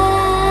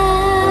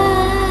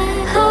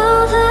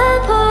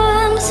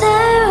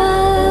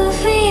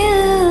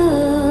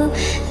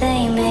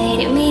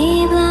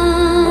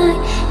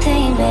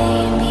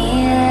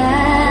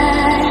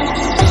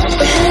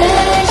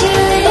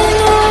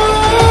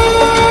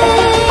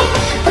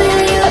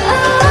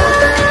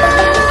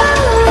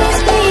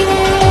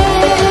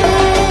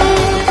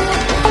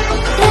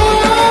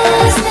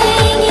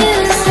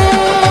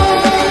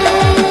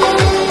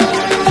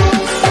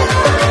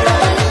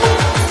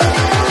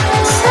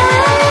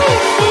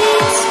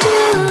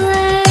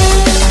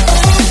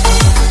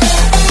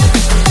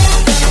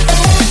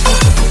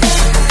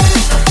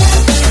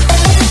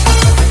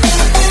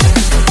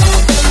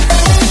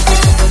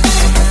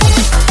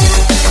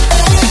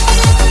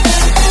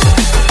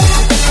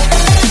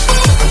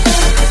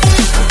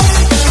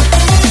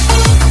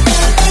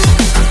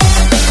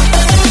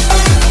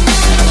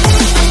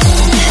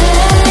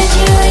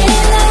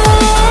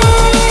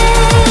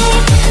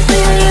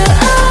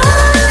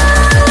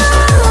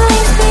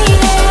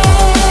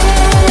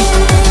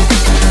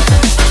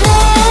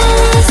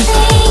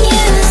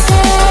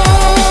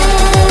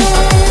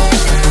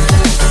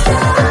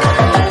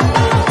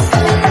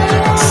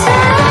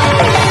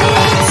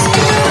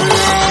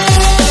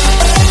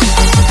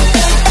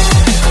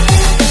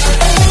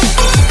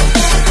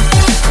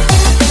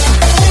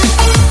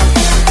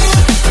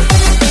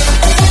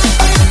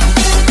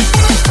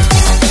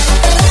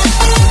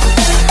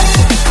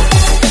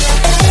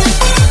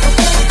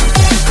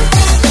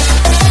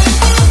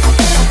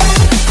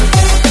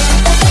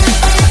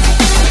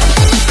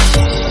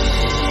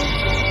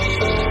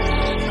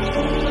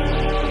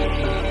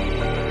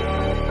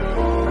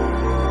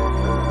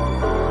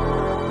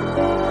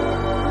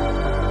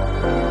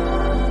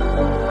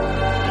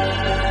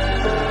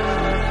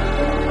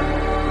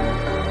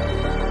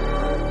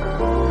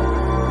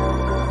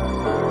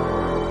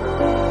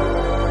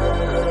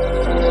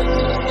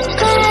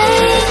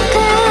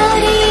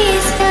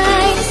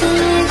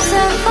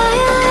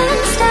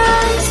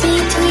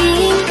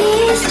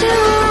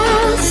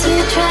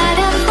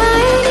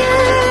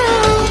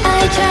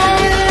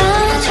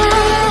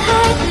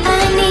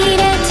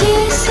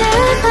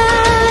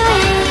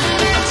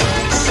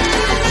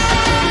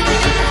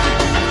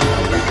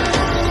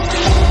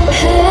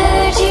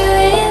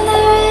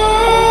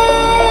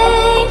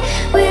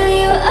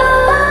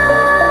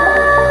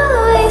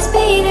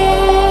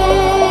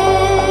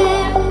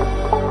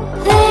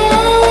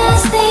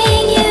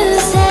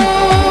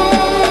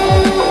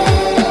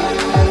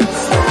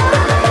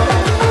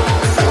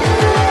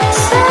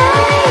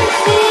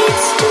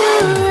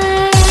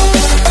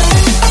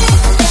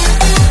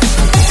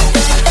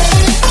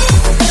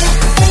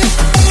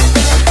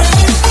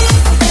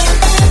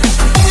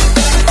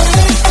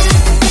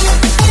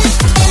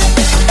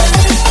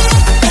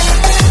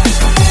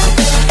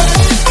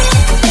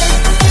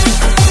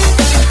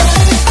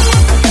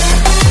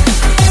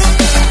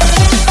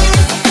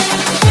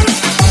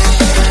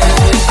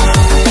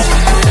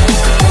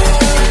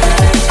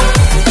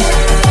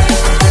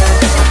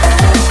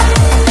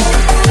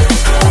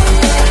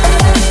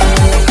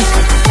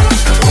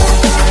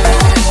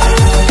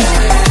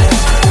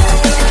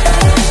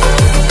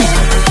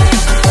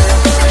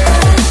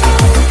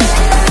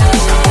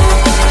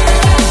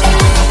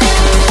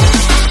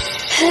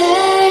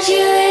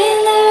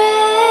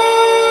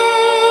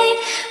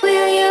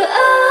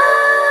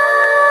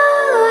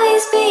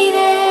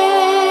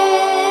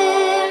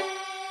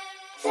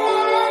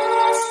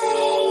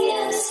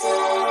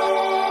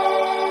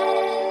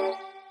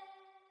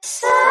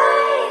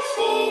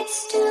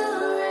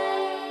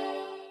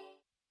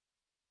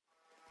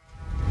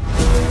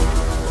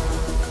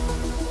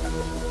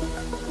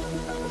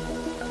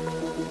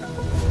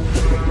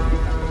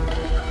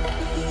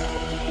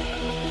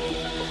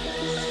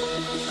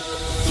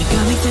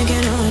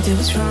 it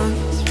was wrong.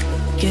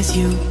 Guess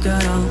you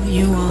got all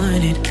you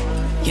wanted.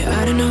 Yeah,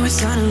 I don't know why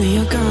suddenly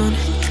you're gone.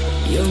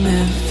 You'll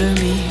never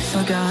be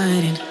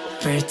forgotten.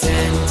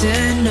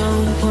 Pretending no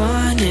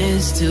one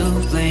is to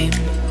blame.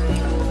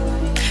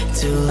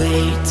 Too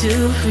late to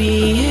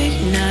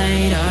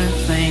reignite our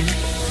flame.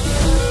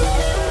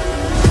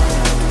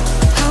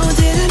 How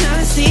did I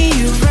not see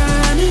you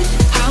running?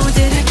 How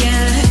did I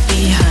get left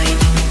behind?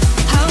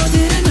 How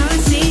did I not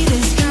see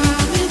this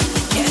coming?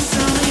 Guess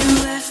all you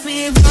left me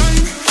run.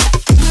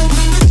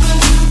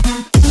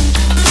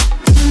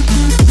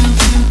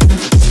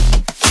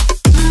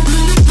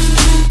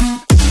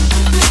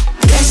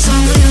 Guess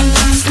all you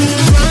left me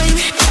run.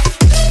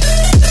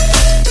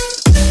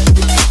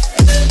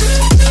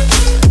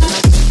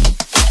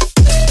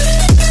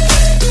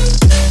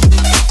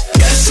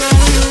 Guess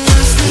all you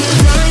left me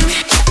run.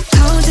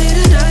 How did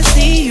I not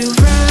see you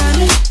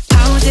running?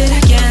 How did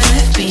I get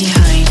left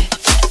behind?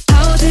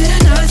 How did I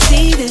not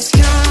see this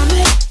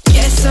coming?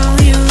 Guess all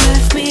you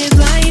left me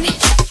blind.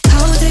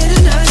 How did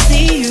I not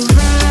see you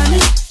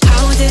running?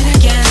 How did I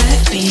get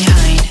left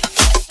behind?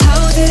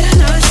 How did I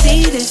not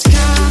see this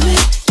coming?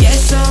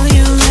 Guess all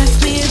you left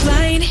me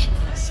blind.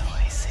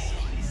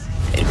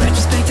 In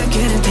retrospect, I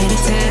could have paid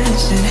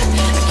attention.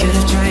 I could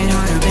have tried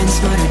harder, been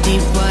smarter,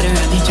 deep water,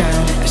 I'd be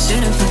drowned. I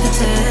should have felt the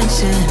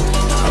tension.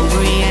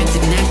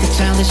 Overreacted and acted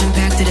childish,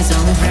 impacted is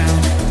all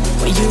around.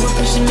 When you were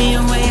pushing me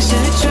away, I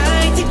should have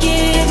tried to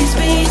give you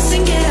space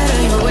and get out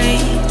of your way.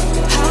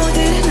 How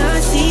did I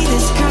not see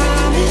this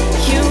coming?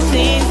 You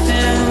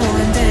leaving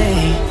one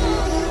day.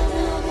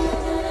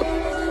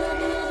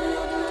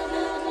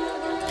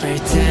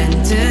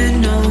 Pretending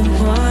no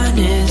one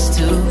is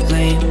to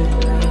blame.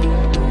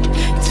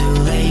 Too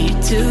late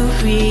to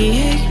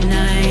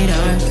reignite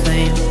our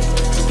flame.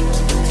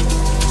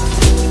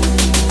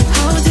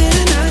 How did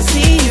I not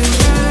see you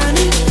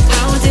running?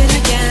 How did I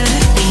get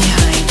left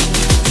behind?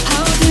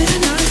 How did I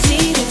not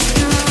see this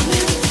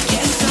coming?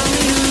 Guess all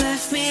you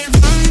left me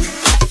run.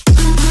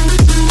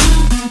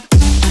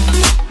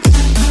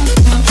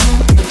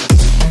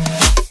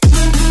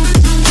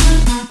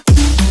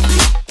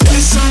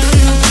 Guess all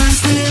you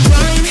left me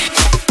run.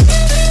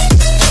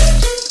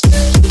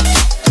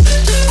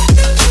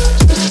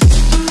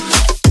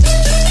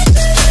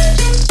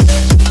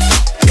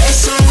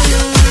 Guess all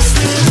you left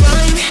me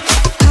run.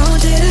 How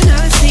did I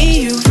not see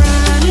you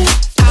running?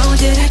 How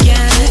did I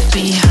get left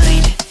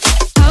behind?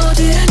 How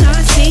did I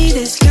not see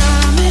this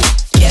coming?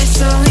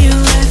 Guess all you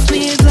left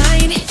me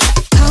blind.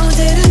 How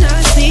did I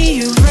not see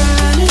you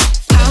running?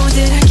 How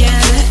did I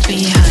get left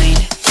behind?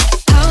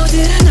 How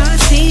did I not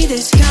see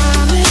this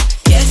coming?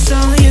 Guess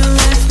all you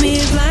left me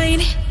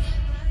blind.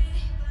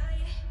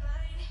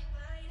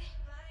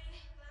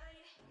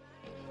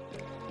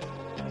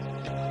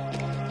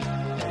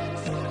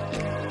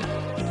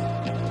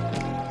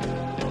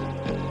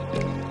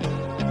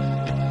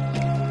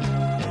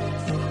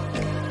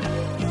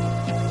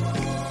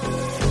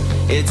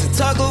 It's a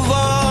tug of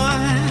war,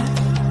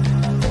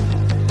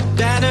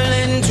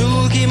 battling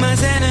to keep my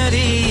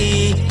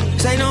sanity.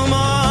 Say no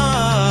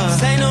more,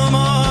 say no more.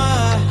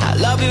 I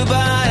love you, but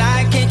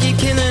I can't keep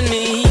killing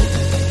me.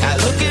 I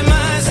look at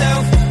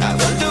myself, I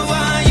wonder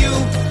why you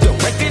don't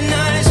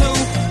recognize who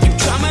you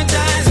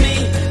traumatize me.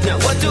 Now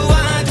what do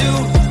I do?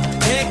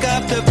 Pick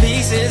up the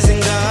pieces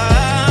and go.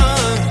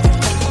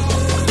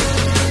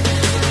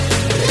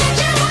 Let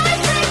your heart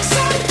break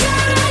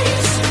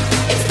sometimes.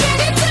 It's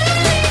better to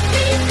leave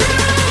me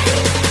blind.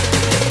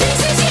 This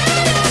is your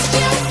lost,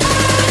 your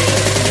find.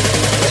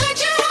 Let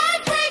your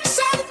heart break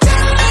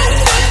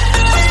sometimes.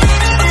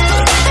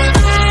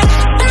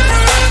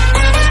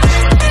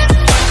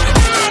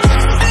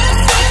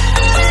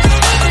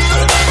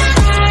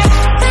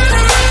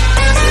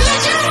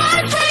 Let your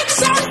heart break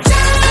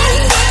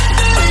sometimes.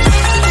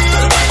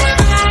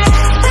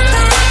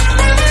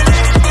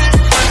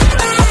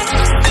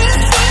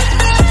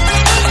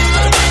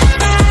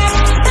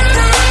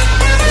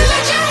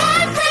 Let your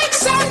heart break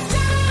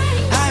sometimes.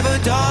 I've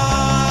adored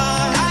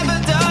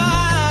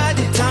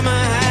the time I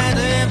had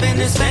lived in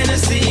this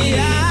fantasy.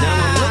 Now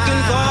I'm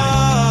looking for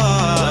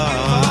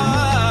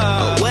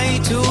a way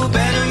to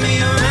better me,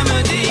 a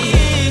remedy.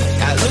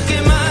 I look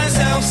at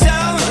myself, so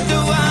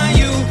wonder why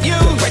you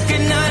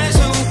recognize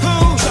who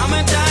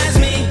traumatized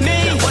me.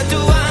 Now what do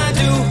I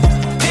do?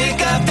 Pick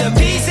up the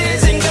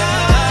pieces and go.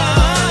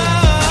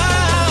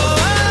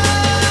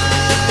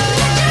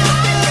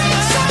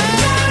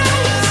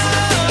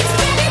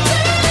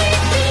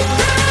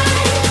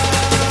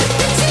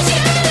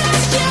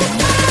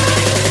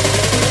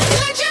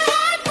 Let your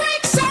heart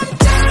break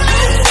sometimes.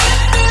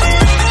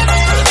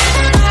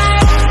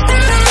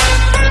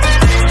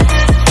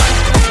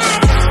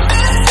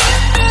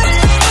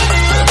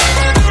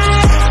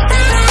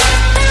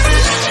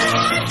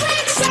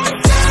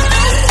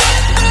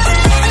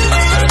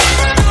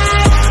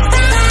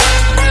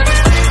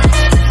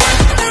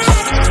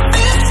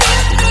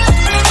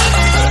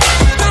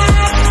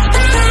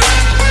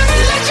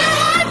 Let your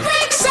heart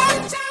break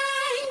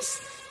sometimes.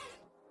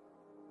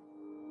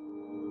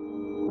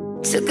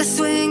 Took a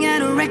swing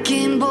at a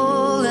wrecking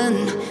ball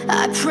and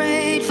I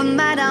prayed for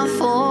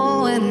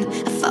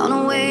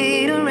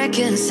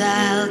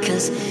reconcile,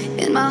 'cause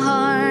in my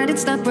heart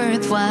it's not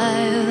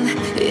worthwhile.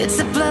 It's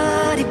a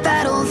bloody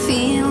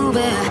battlefield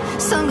where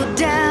some go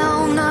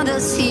down,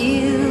 others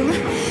heal.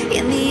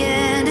 In the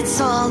end it's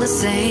all the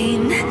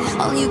same.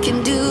 All you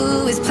can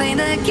do is play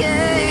the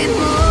game.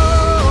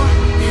 Oh,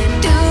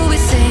 do we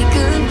say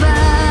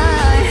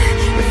goodbye?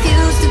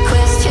 Refuse to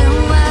question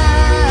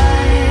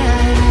why.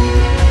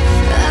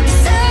 I'm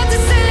sad to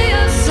say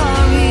I'm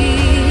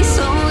sorry,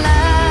 so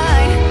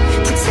lie.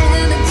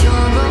 Pretend that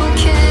you're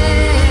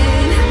okay.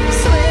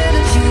 Swear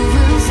that you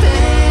will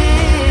stay.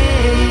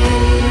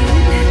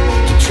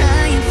 Keep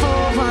trying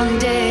for one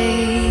day.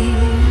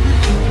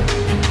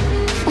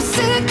 I'm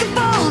sick of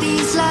all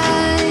these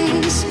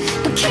lies.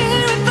 Don't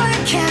care if I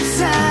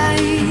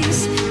capsize.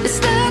 There's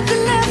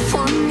nothing left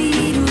for me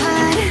to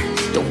hide.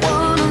 Don't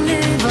wanna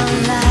live a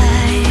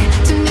lie.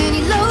 Too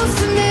many lows,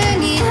 too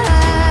many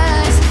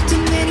highs.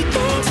 Too many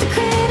things to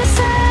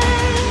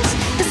criticize.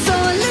 And so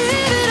I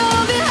leave it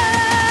all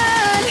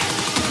behind.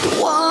 Don't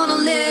wanna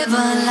live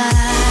a lie.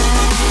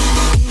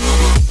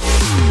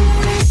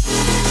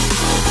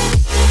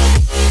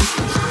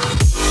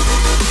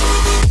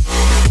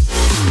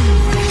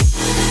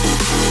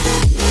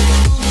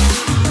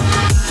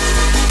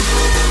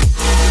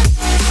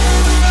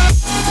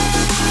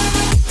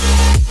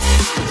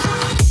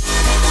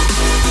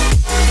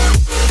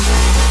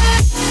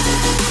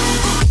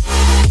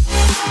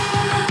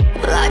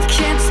 Life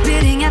kept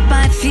spitting at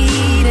my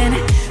feet and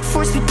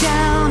forced me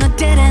down a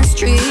dead-end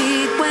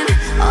street when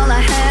all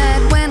I had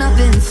went up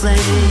in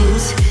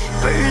flames,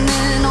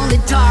 burning only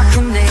dark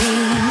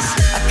remains.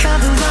 I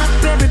cover up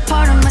every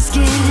part of my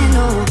skin,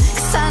 oh,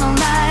 'cause I don't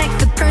like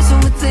the person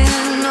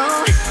within.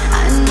 Oh,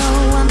 I know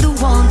I'm the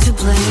one to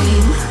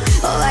blame.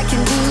 All I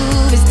can do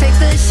is take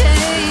the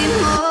shame.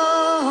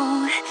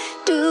 Oh,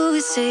 do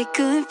we say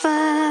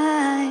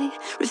goodbye?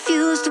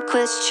 Refuse to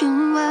question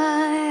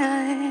why.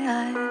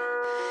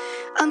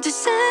 I'm too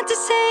sad to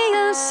say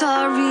I'm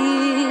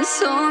sorry,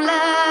 so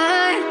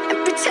lie and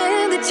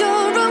pretend that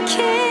you're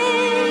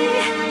okay.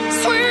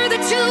 Swear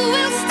that you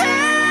will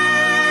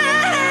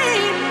stay.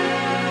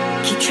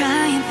 Keep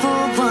trying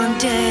for one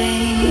day.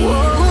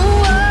 Whoa,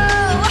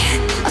 whoa.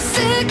 I'm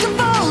sick of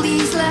all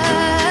these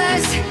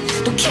lies.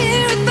 Don't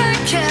care if I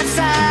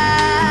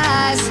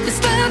capsize.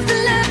 There's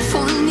nothing left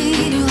for me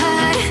to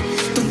hide.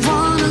 Don't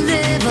wanna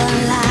live a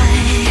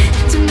lie.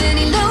 Too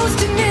many lows,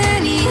 too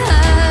many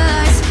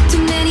highs.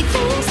 Too many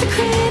things to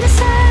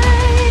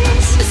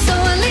criticize. So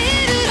I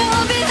leave it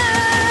all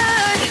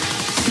behind.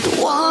 Don't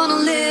wanna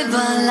live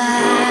a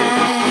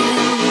lie.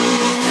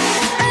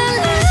 A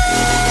lie.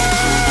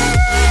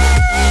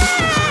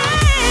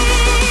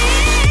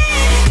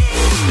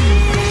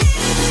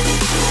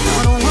 No,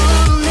 don't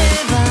wanna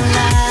live a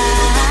lie.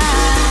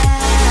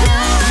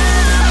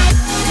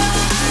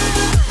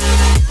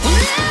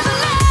 Live a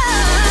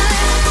lie.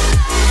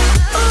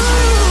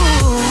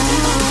 Ooh.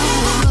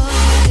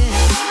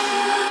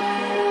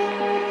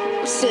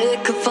 I'm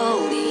sick of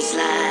all these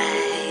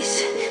lies.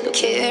 Don't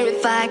care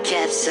if I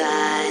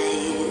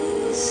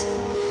capsize.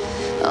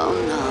 Oh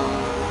no.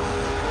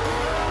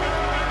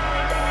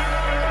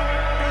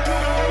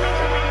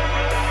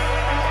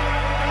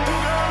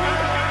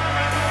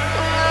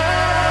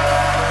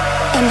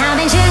 And I've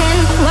been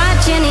chillin',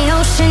 watching the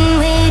ocean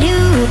with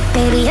you.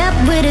 Baby up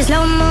with a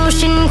slow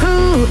motion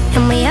crew.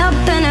 And we up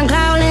in our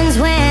growlings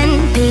when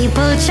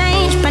people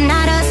change, but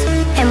not us.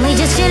 And we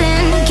just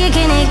chillin',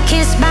 kicking it,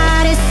 kissed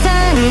by the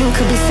sun.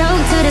 Could be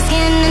soaked to the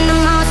skin in the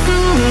mall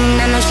soon.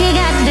 I know she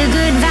got the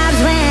good vibes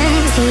when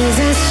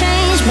seasons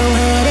change, but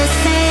we're the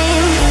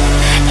same.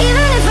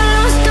 Even if I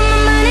lost all my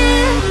money,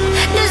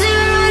 the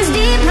zero runs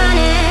deep,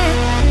 honey.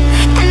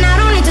 And I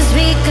don't need to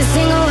speak a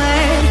single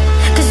word,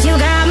 'cause you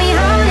got me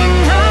holding,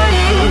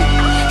 holding.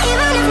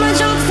 Even if my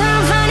jokes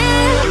aren't funny,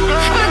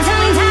 my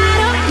tongue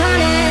tied up on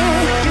it.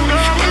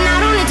 And I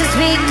don't need to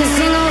speak a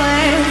single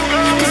word,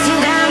 'cause you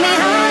got me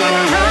holding,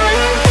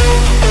 holding.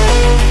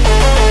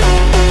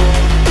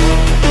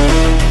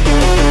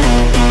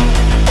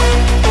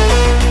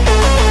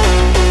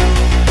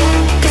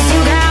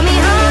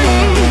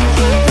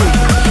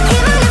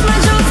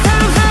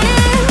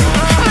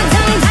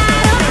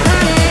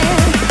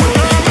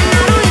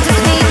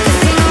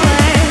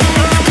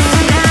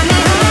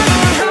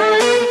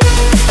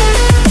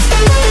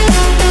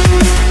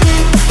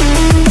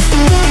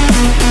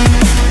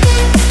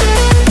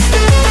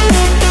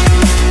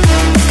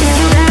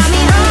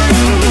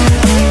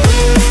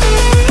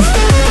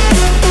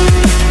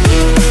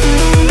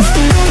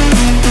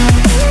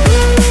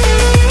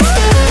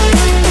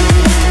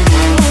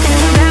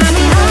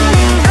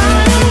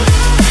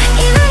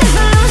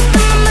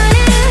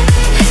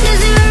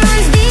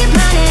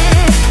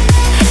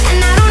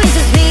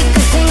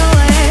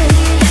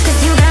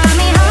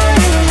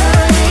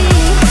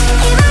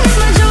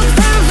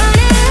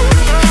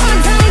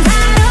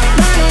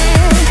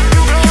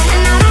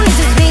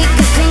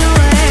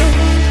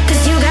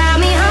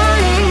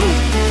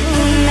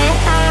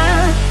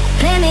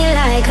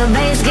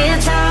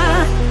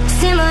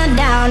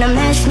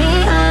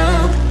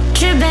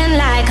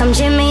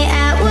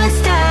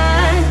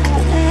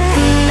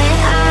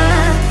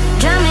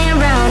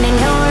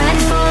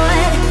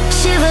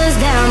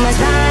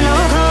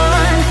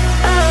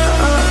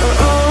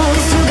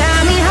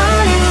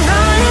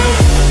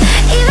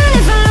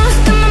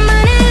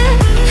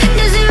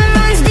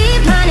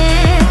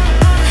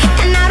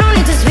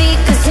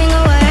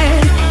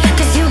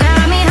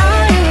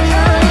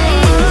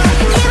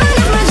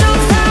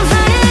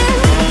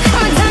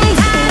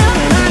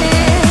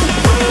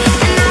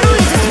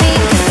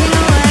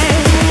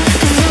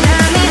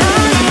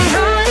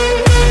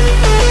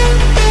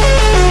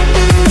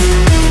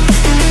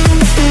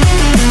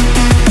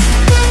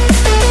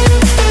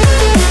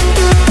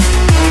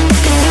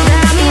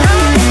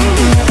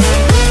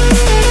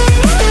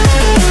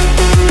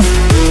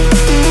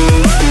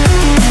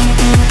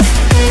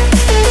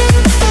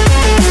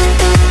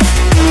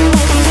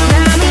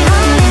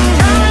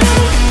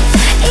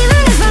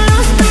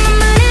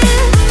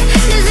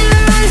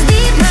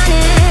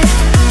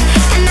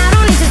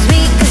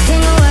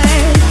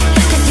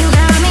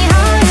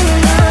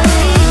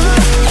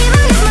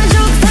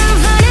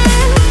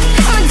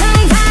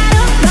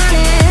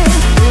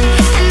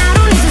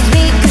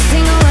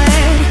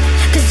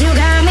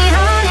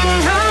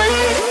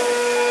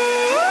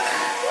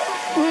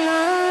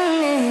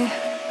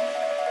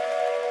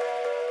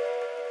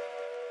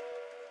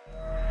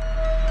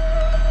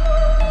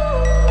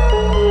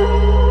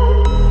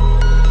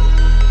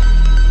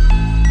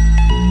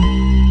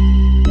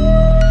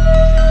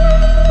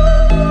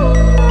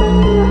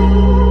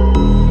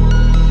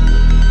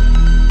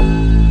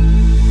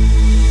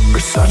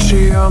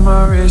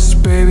 my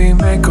wrist, baby,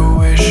 make a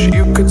wish.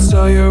 You could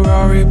sell your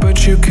Rari,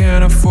 but you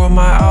can't afford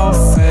my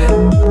outfit.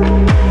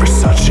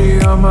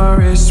 Versace on my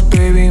wrist,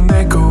 baby,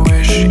 make a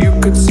wish. You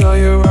could sell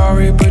your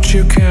Rari, but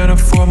you can't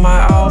afford my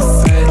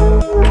outfit.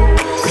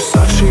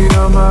 Versace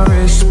on my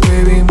wrist,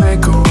 baby,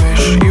 make a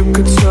wish. You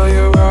could sell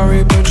your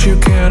Rari, but you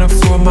can't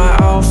afford my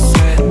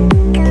outfit.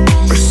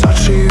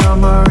 Versace on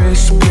my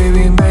wrist,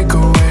 baby, make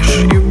a wish.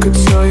 You could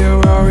sell your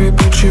Rari,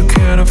 but you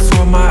can't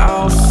afford my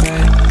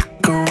outfit.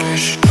 Go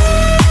wish.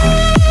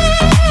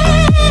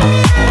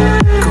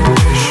 Go wish. Go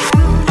wish.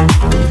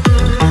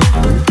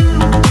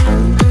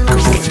 Go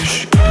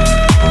wish.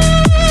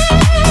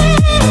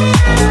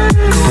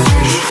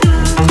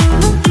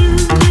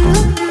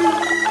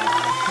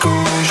 Go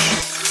wish.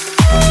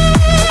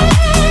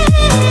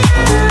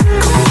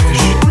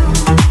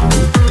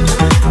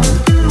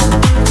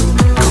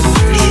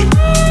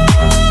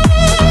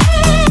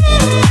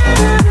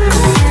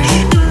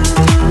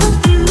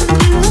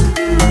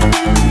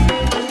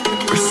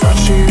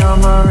 Versace on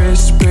my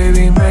wrist,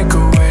 baby, make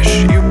a wish.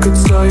 You could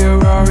sell your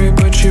Rari,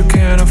 but you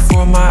can't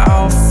afford my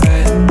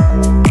outfit.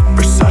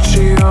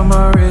 Versace on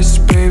my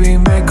wrist, baby,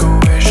 make a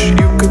wish.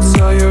 You could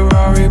sell your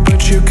Rari,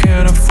 but you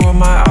can't afford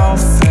my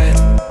outfit.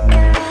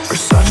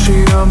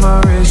 Versace on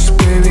my wrist,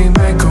 baby,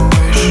 make a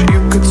wish. You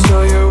could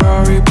sell your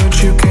Rari,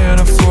 but you can't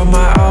afford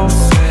my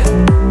outfit.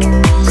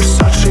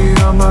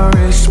 Versace on my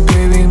wrist,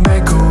 baby,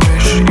 make a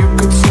wish. You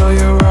could sell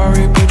your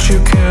Rari, but you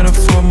can't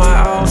afford my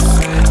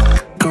outfit.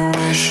 Go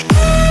wish.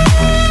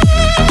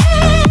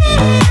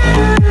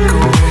 Go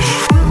wish.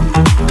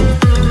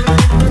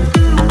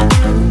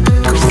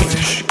 Go wish. Go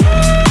wish.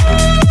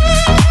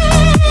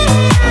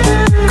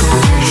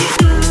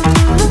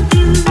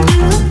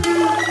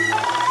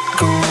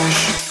 Go wish. Go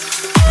wish.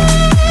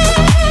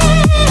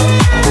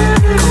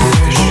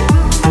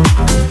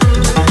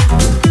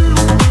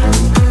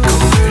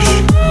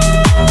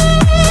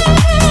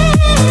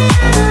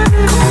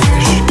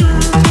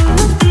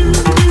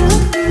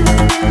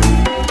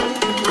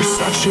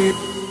 Versace.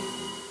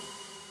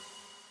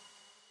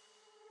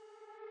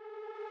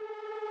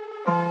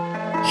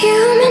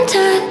 Human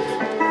touch,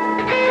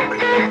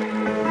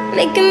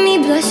 making me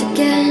blush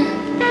again.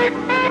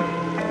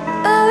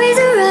 Always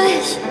a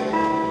rush,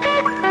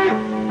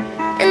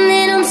 and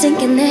then I'm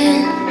sinking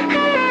in.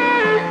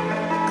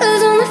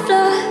 Clothes on the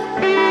floor,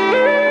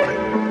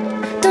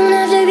 don't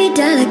have to be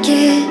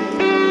delicate.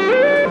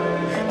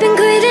 Been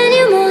craving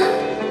you more.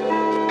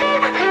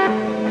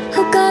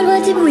 Oh God,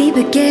 what did we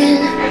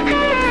begin?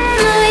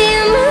 My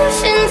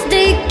emotions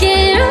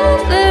taking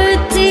over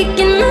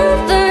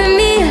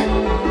me.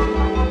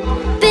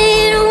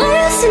 Been a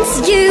while since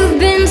you've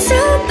been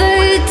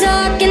sober,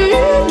 talking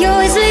in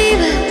your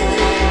sleep.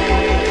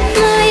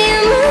 My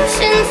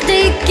emotions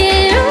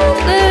taking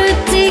over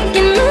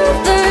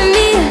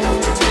me.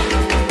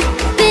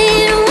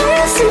 Been a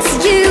while since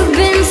you've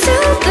been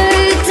sober,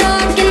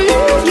 talking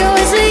in your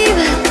sleep.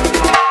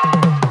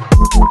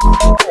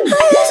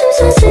 I got some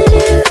sense to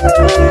do.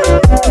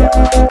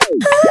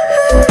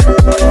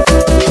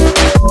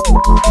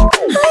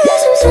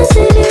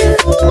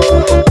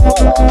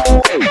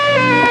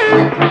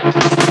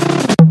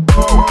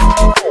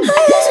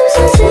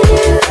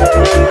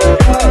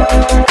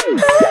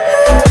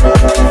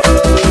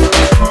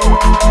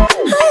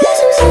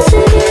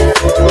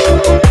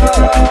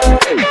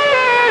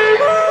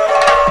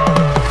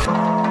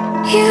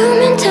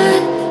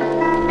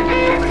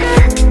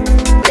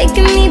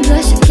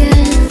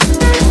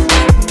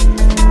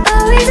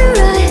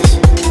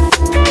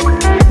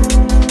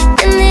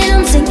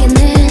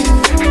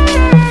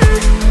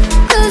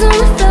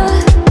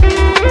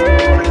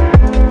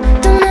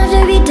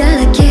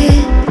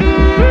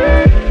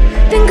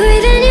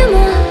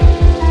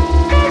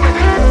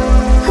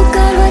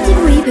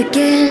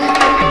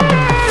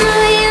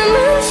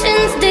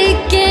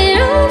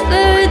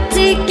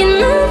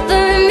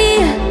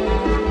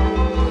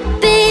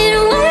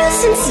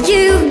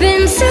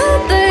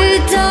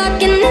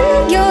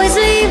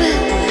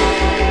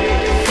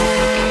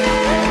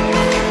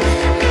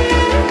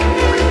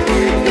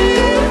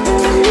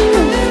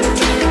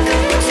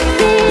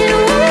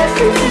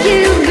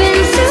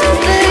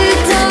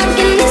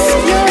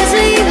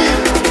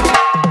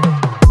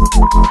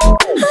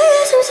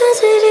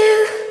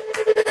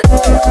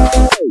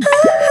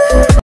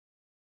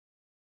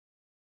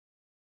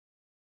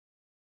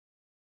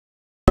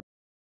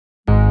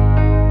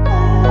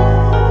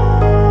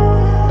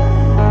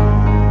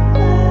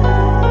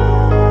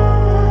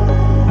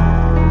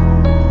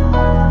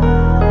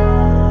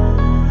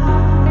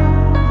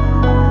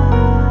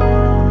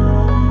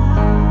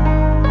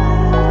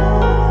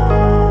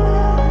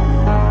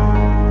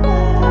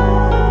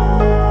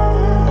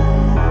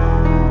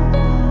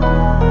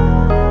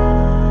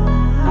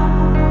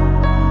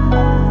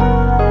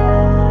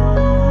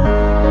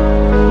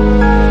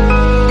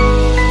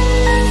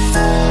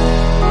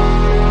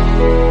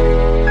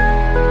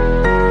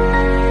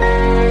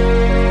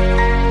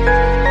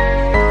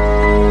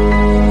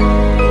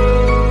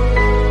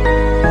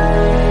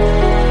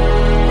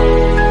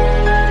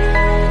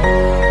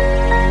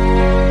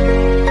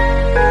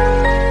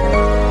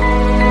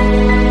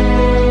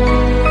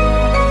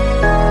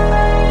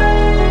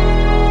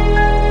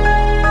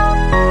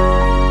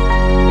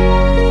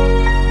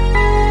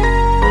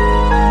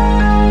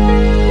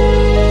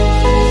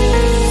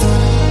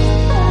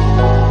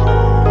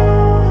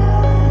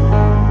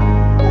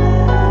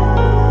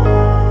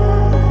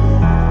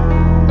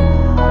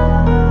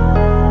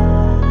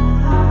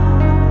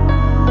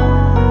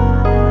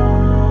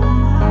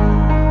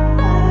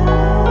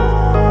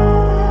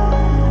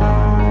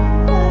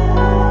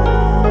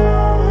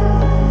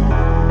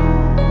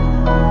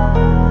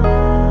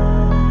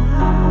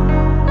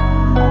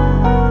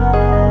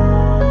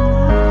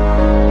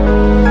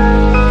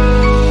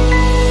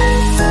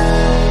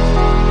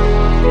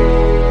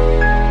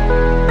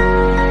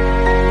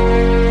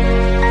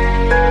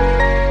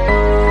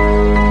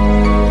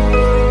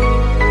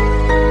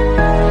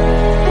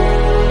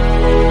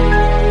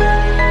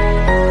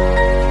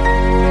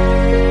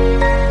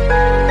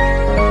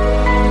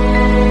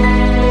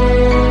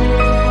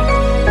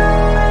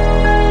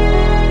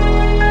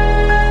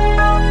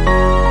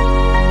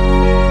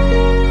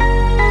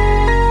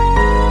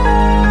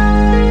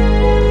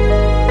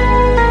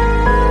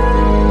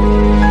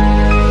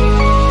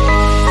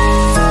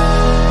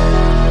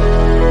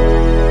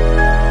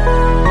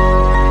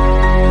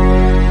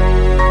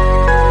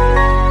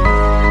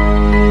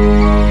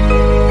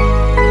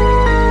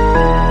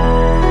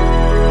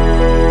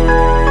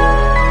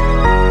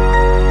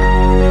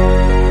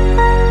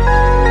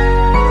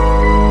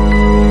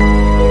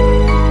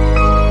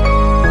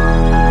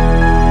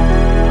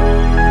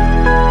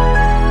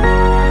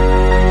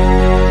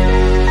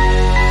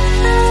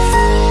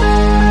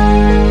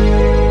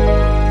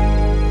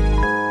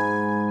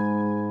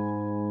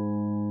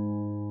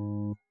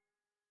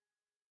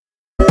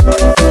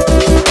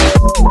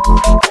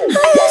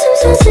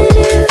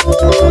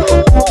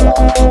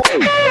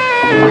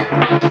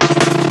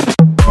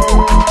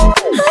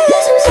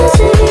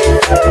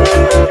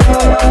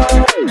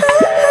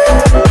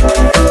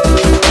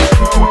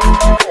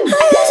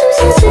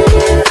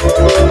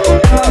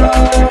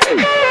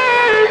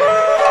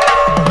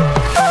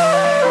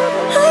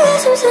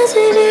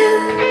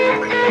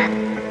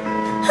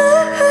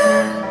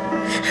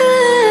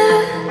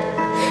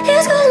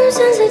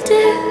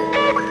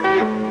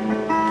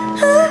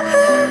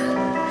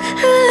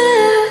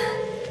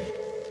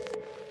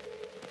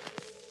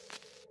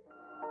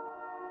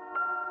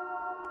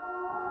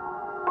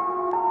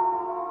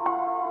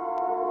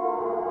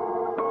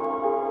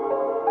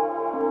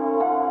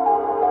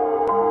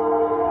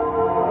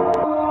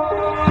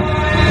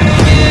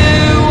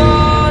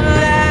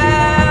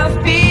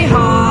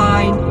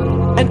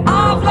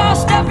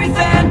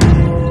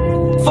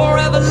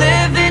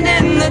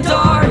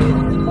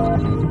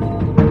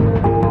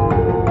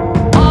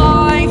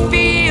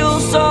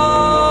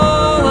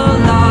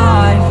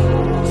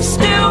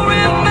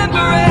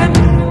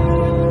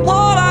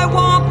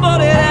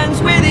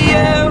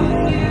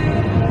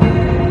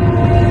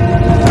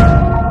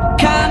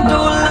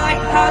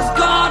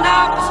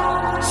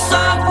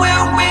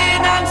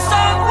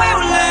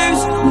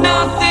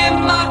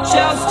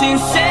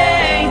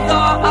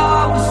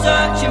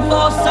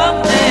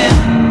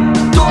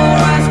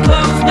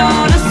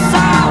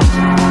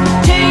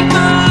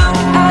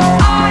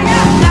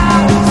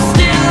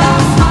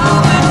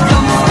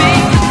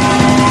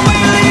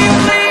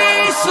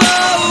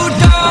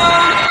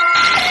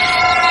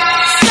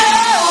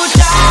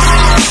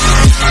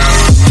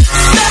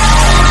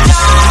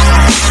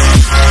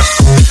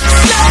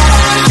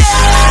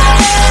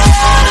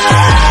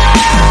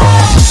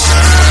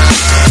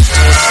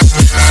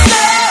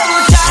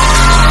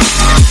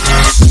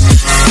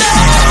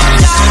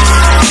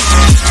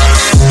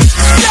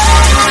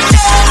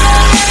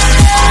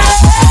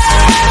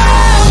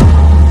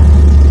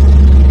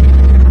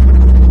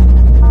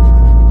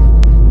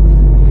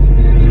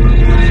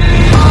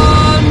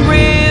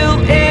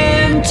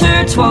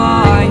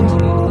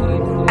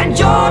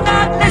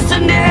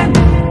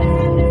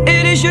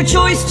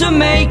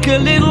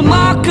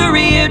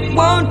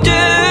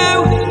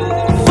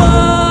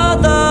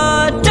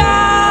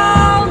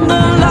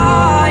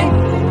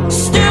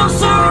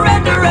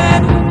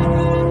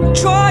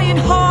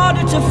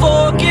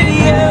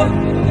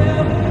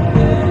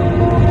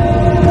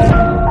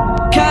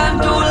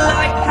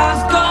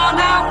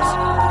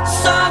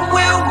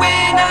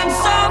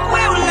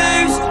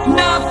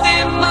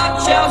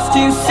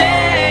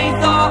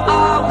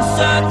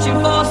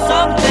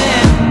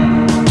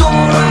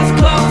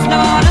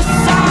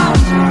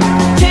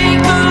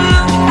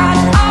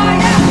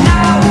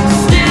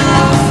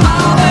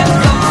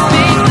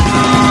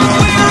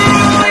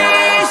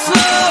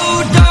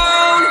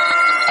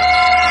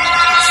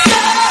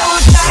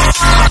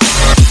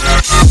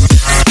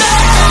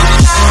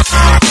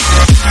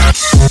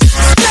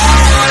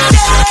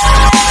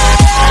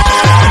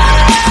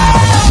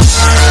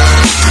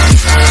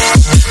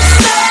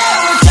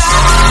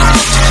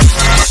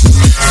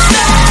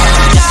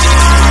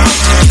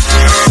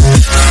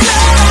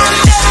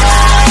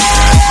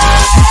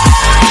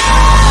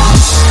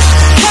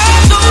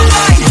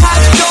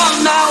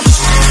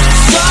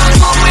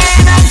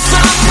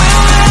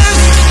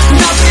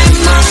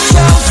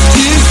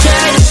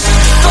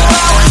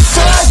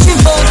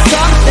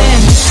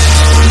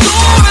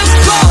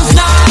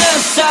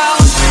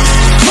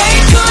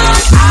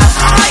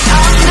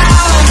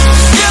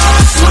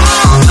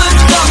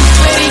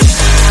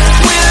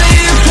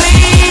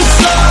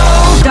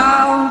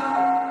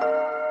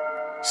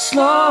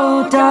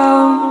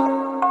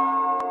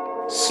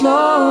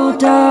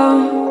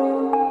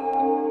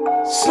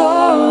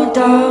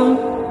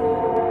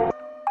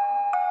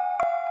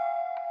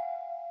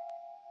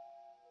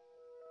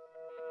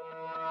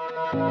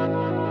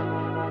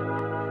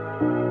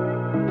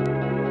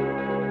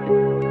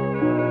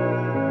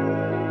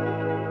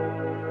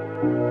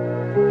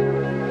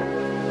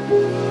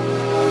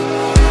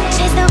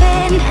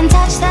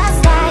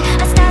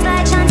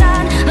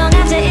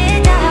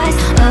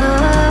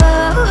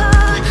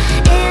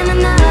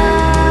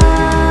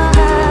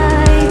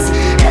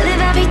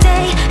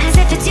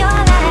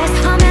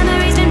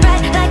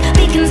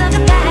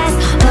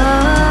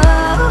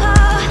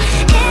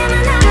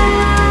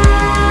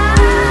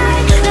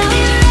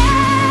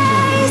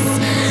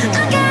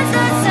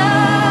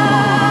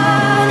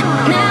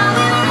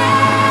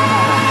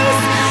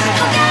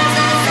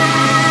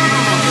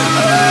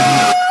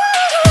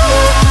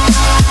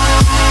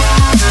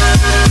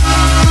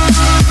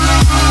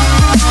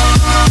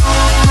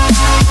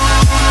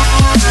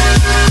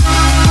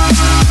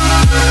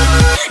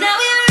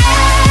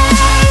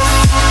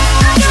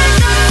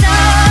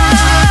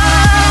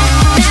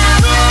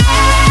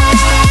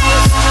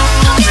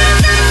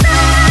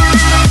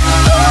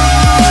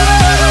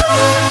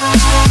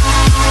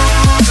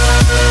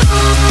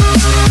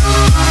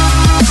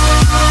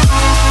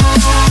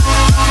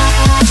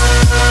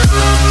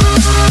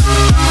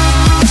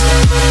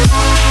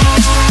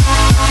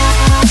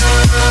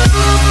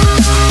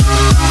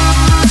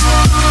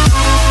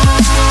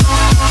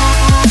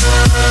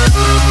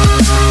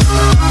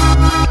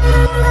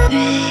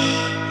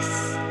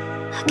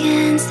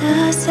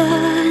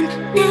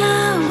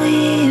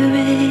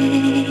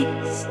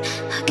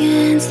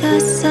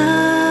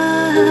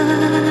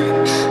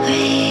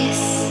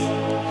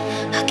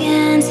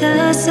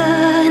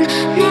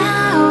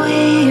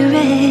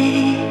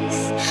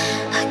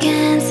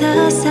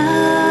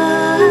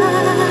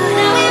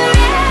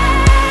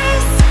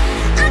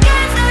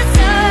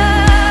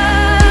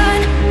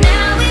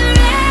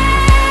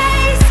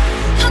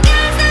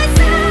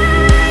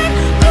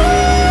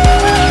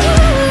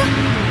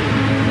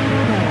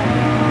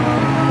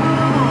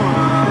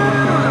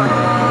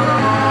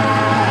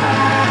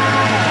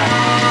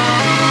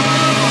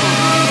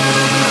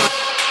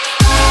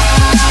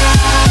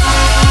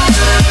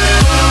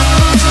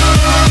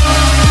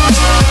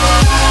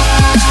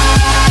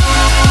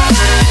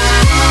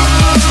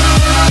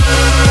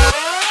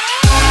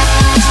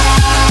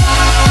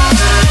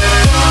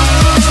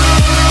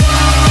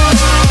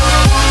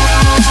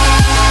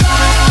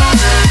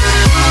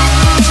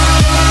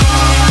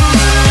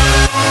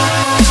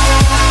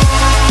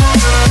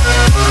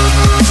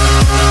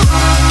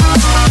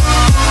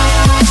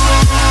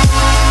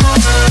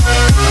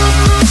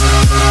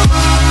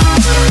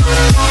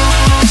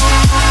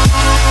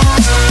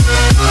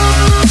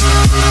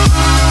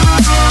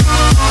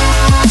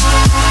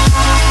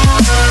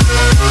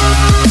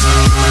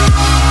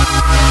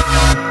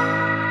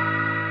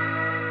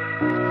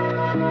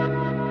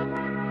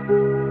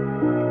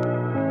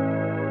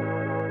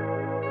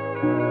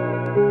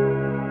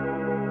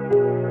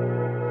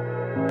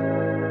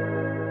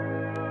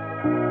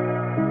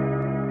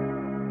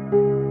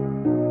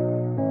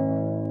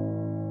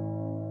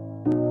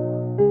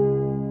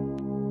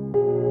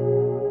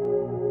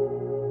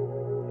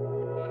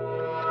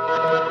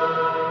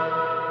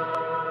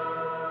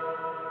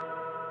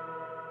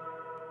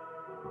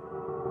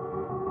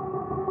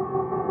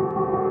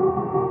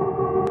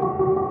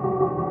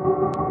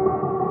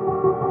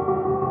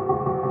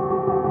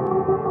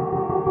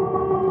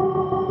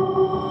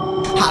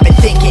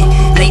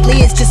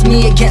 Lately it's just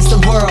me against the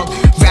world.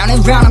 Round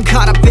and round I'm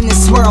caught up in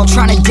this swirl,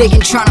 trying to dig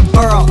and trying to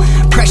burrow.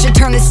 Pressure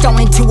turned this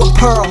stone into a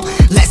pearl.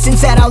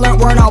 Lessons that I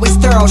learned weren't always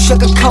thorough,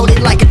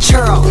 sugar-coated like a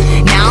churro.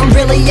 Now I'm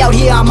really out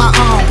here on my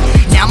own.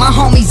 Now my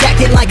homies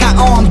acting like I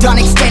owe 'em, done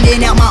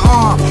extending out my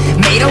arm.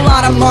 Made a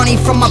lot of money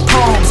from my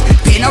poems.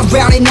 Been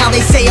around and now they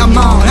say I'm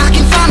on. I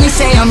can finally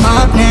say I'm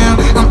up now,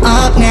 I'm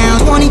up now.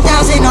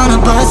 20,000 on a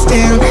bus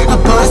down, a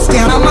bus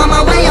down. I'm on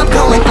my way up,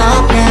 going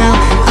up now,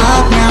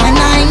 up now. And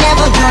I ain't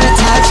never gonna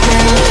touch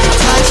down,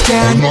 touch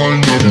down. And I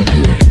ain't never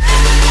gonna.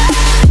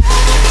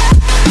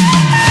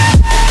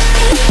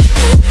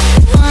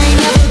 I ain't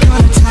never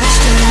gonna touch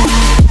down.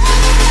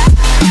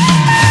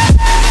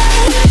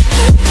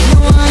 No,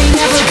 I ain't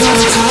never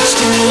gonna touch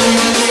down.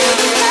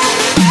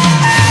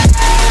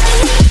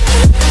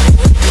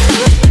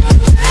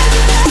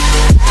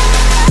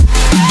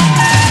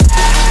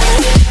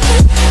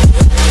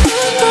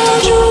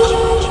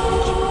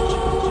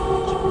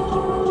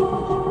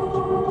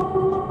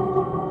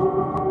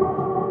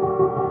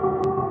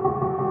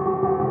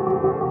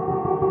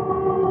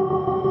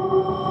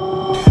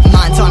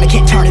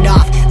 Can't turn it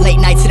off,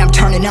 late nights and I'm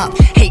turning up.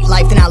 Hate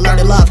life then I learn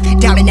to love.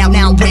 Down and out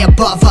now I'm way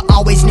above. I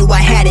always knew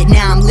I had it,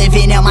 now I'm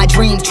living out my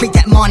dreams. Treat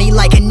that money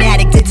like an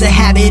addict, it's a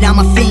habit, I'm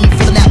a fiend.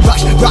 Feeling that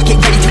rush, rocket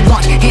ready to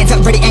launch. Hands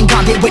up, ready and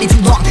gone, been waiting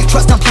too long.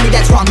 Trust on plenty,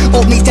 that's wrong.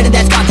 Old me's dead and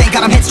that's gone, thank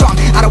God I'm headstrong.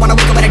 I don't wanna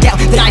wake up in a doubt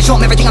that I ain't show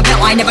 'em everything about.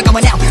 I ain't never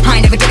going out, I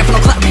ain't never getting for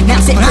no clout. Now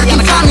I'm sitting pretty on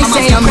the cloud, I'm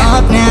say I'm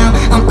up now,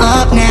 I'm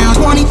up now.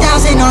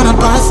 20,000 on a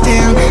bus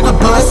down, a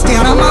bus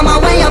down. I'm on my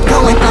way up,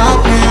 going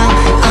up now,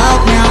 up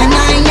now. And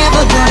I ain't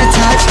never gonna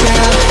touch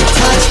down,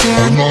 touch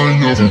down. And I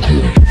ain't never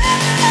gonna.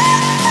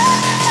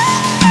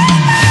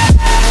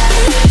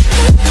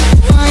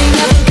 I ain't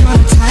never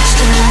gonna touch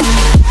down.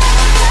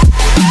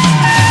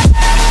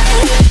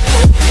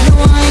 No,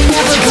 I ain't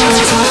never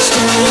gonna touch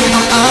down.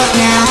 I'm up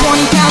now,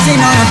 20,000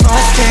 on a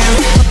bus down,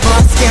 a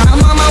bus down.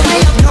 I'm on my way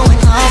up,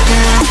 going up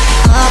now,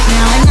 up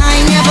now. And I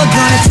ain't never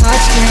gonna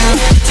touch down,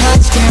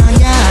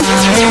 yeah.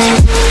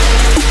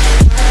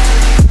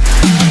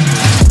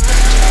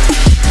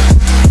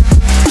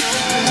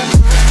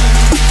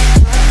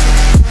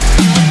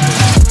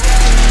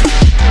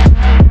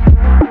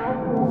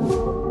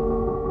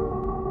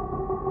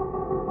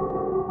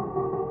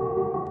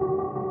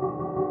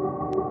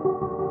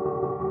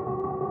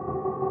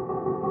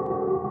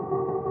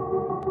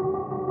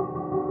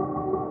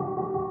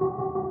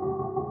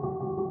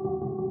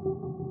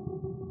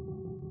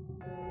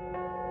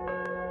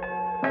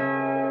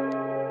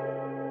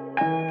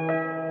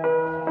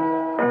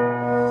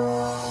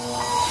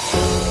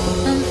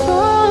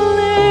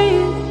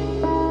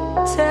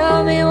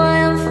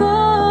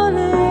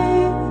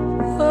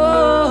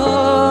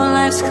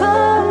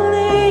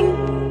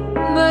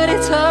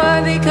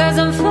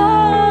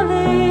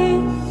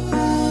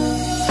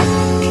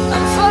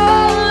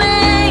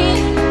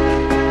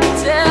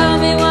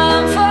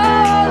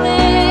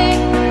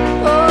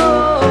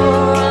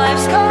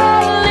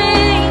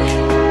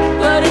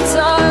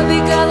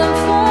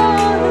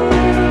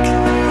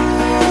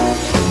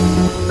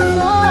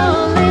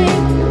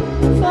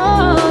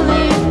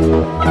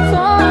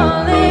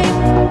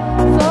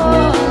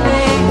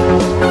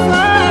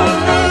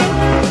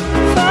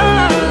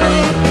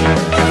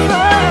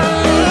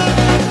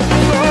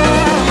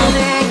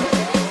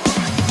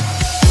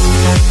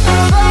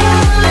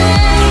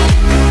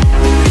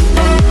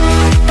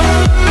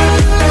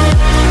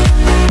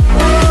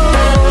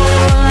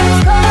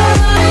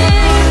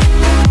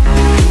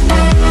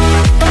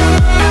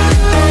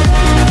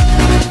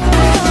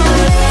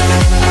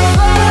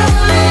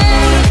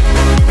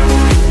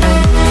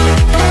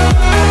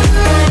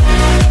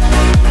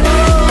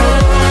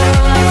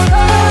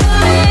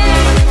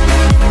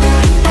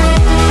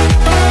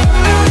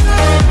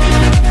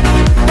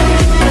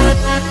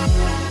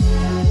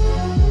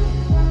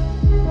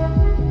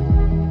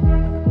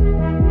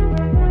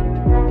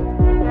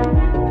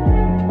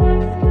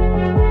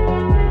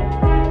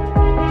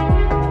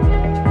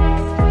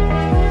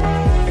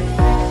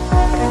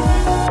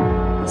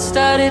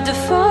 Started to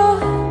fall,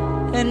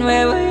 and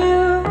where were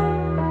you?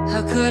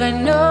 How could I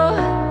know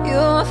you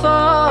were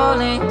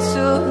falling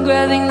too?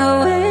 Grabbing the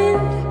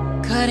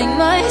wind, cutting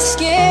my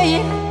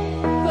skin,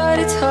 but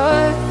it's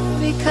hard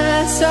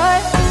because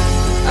I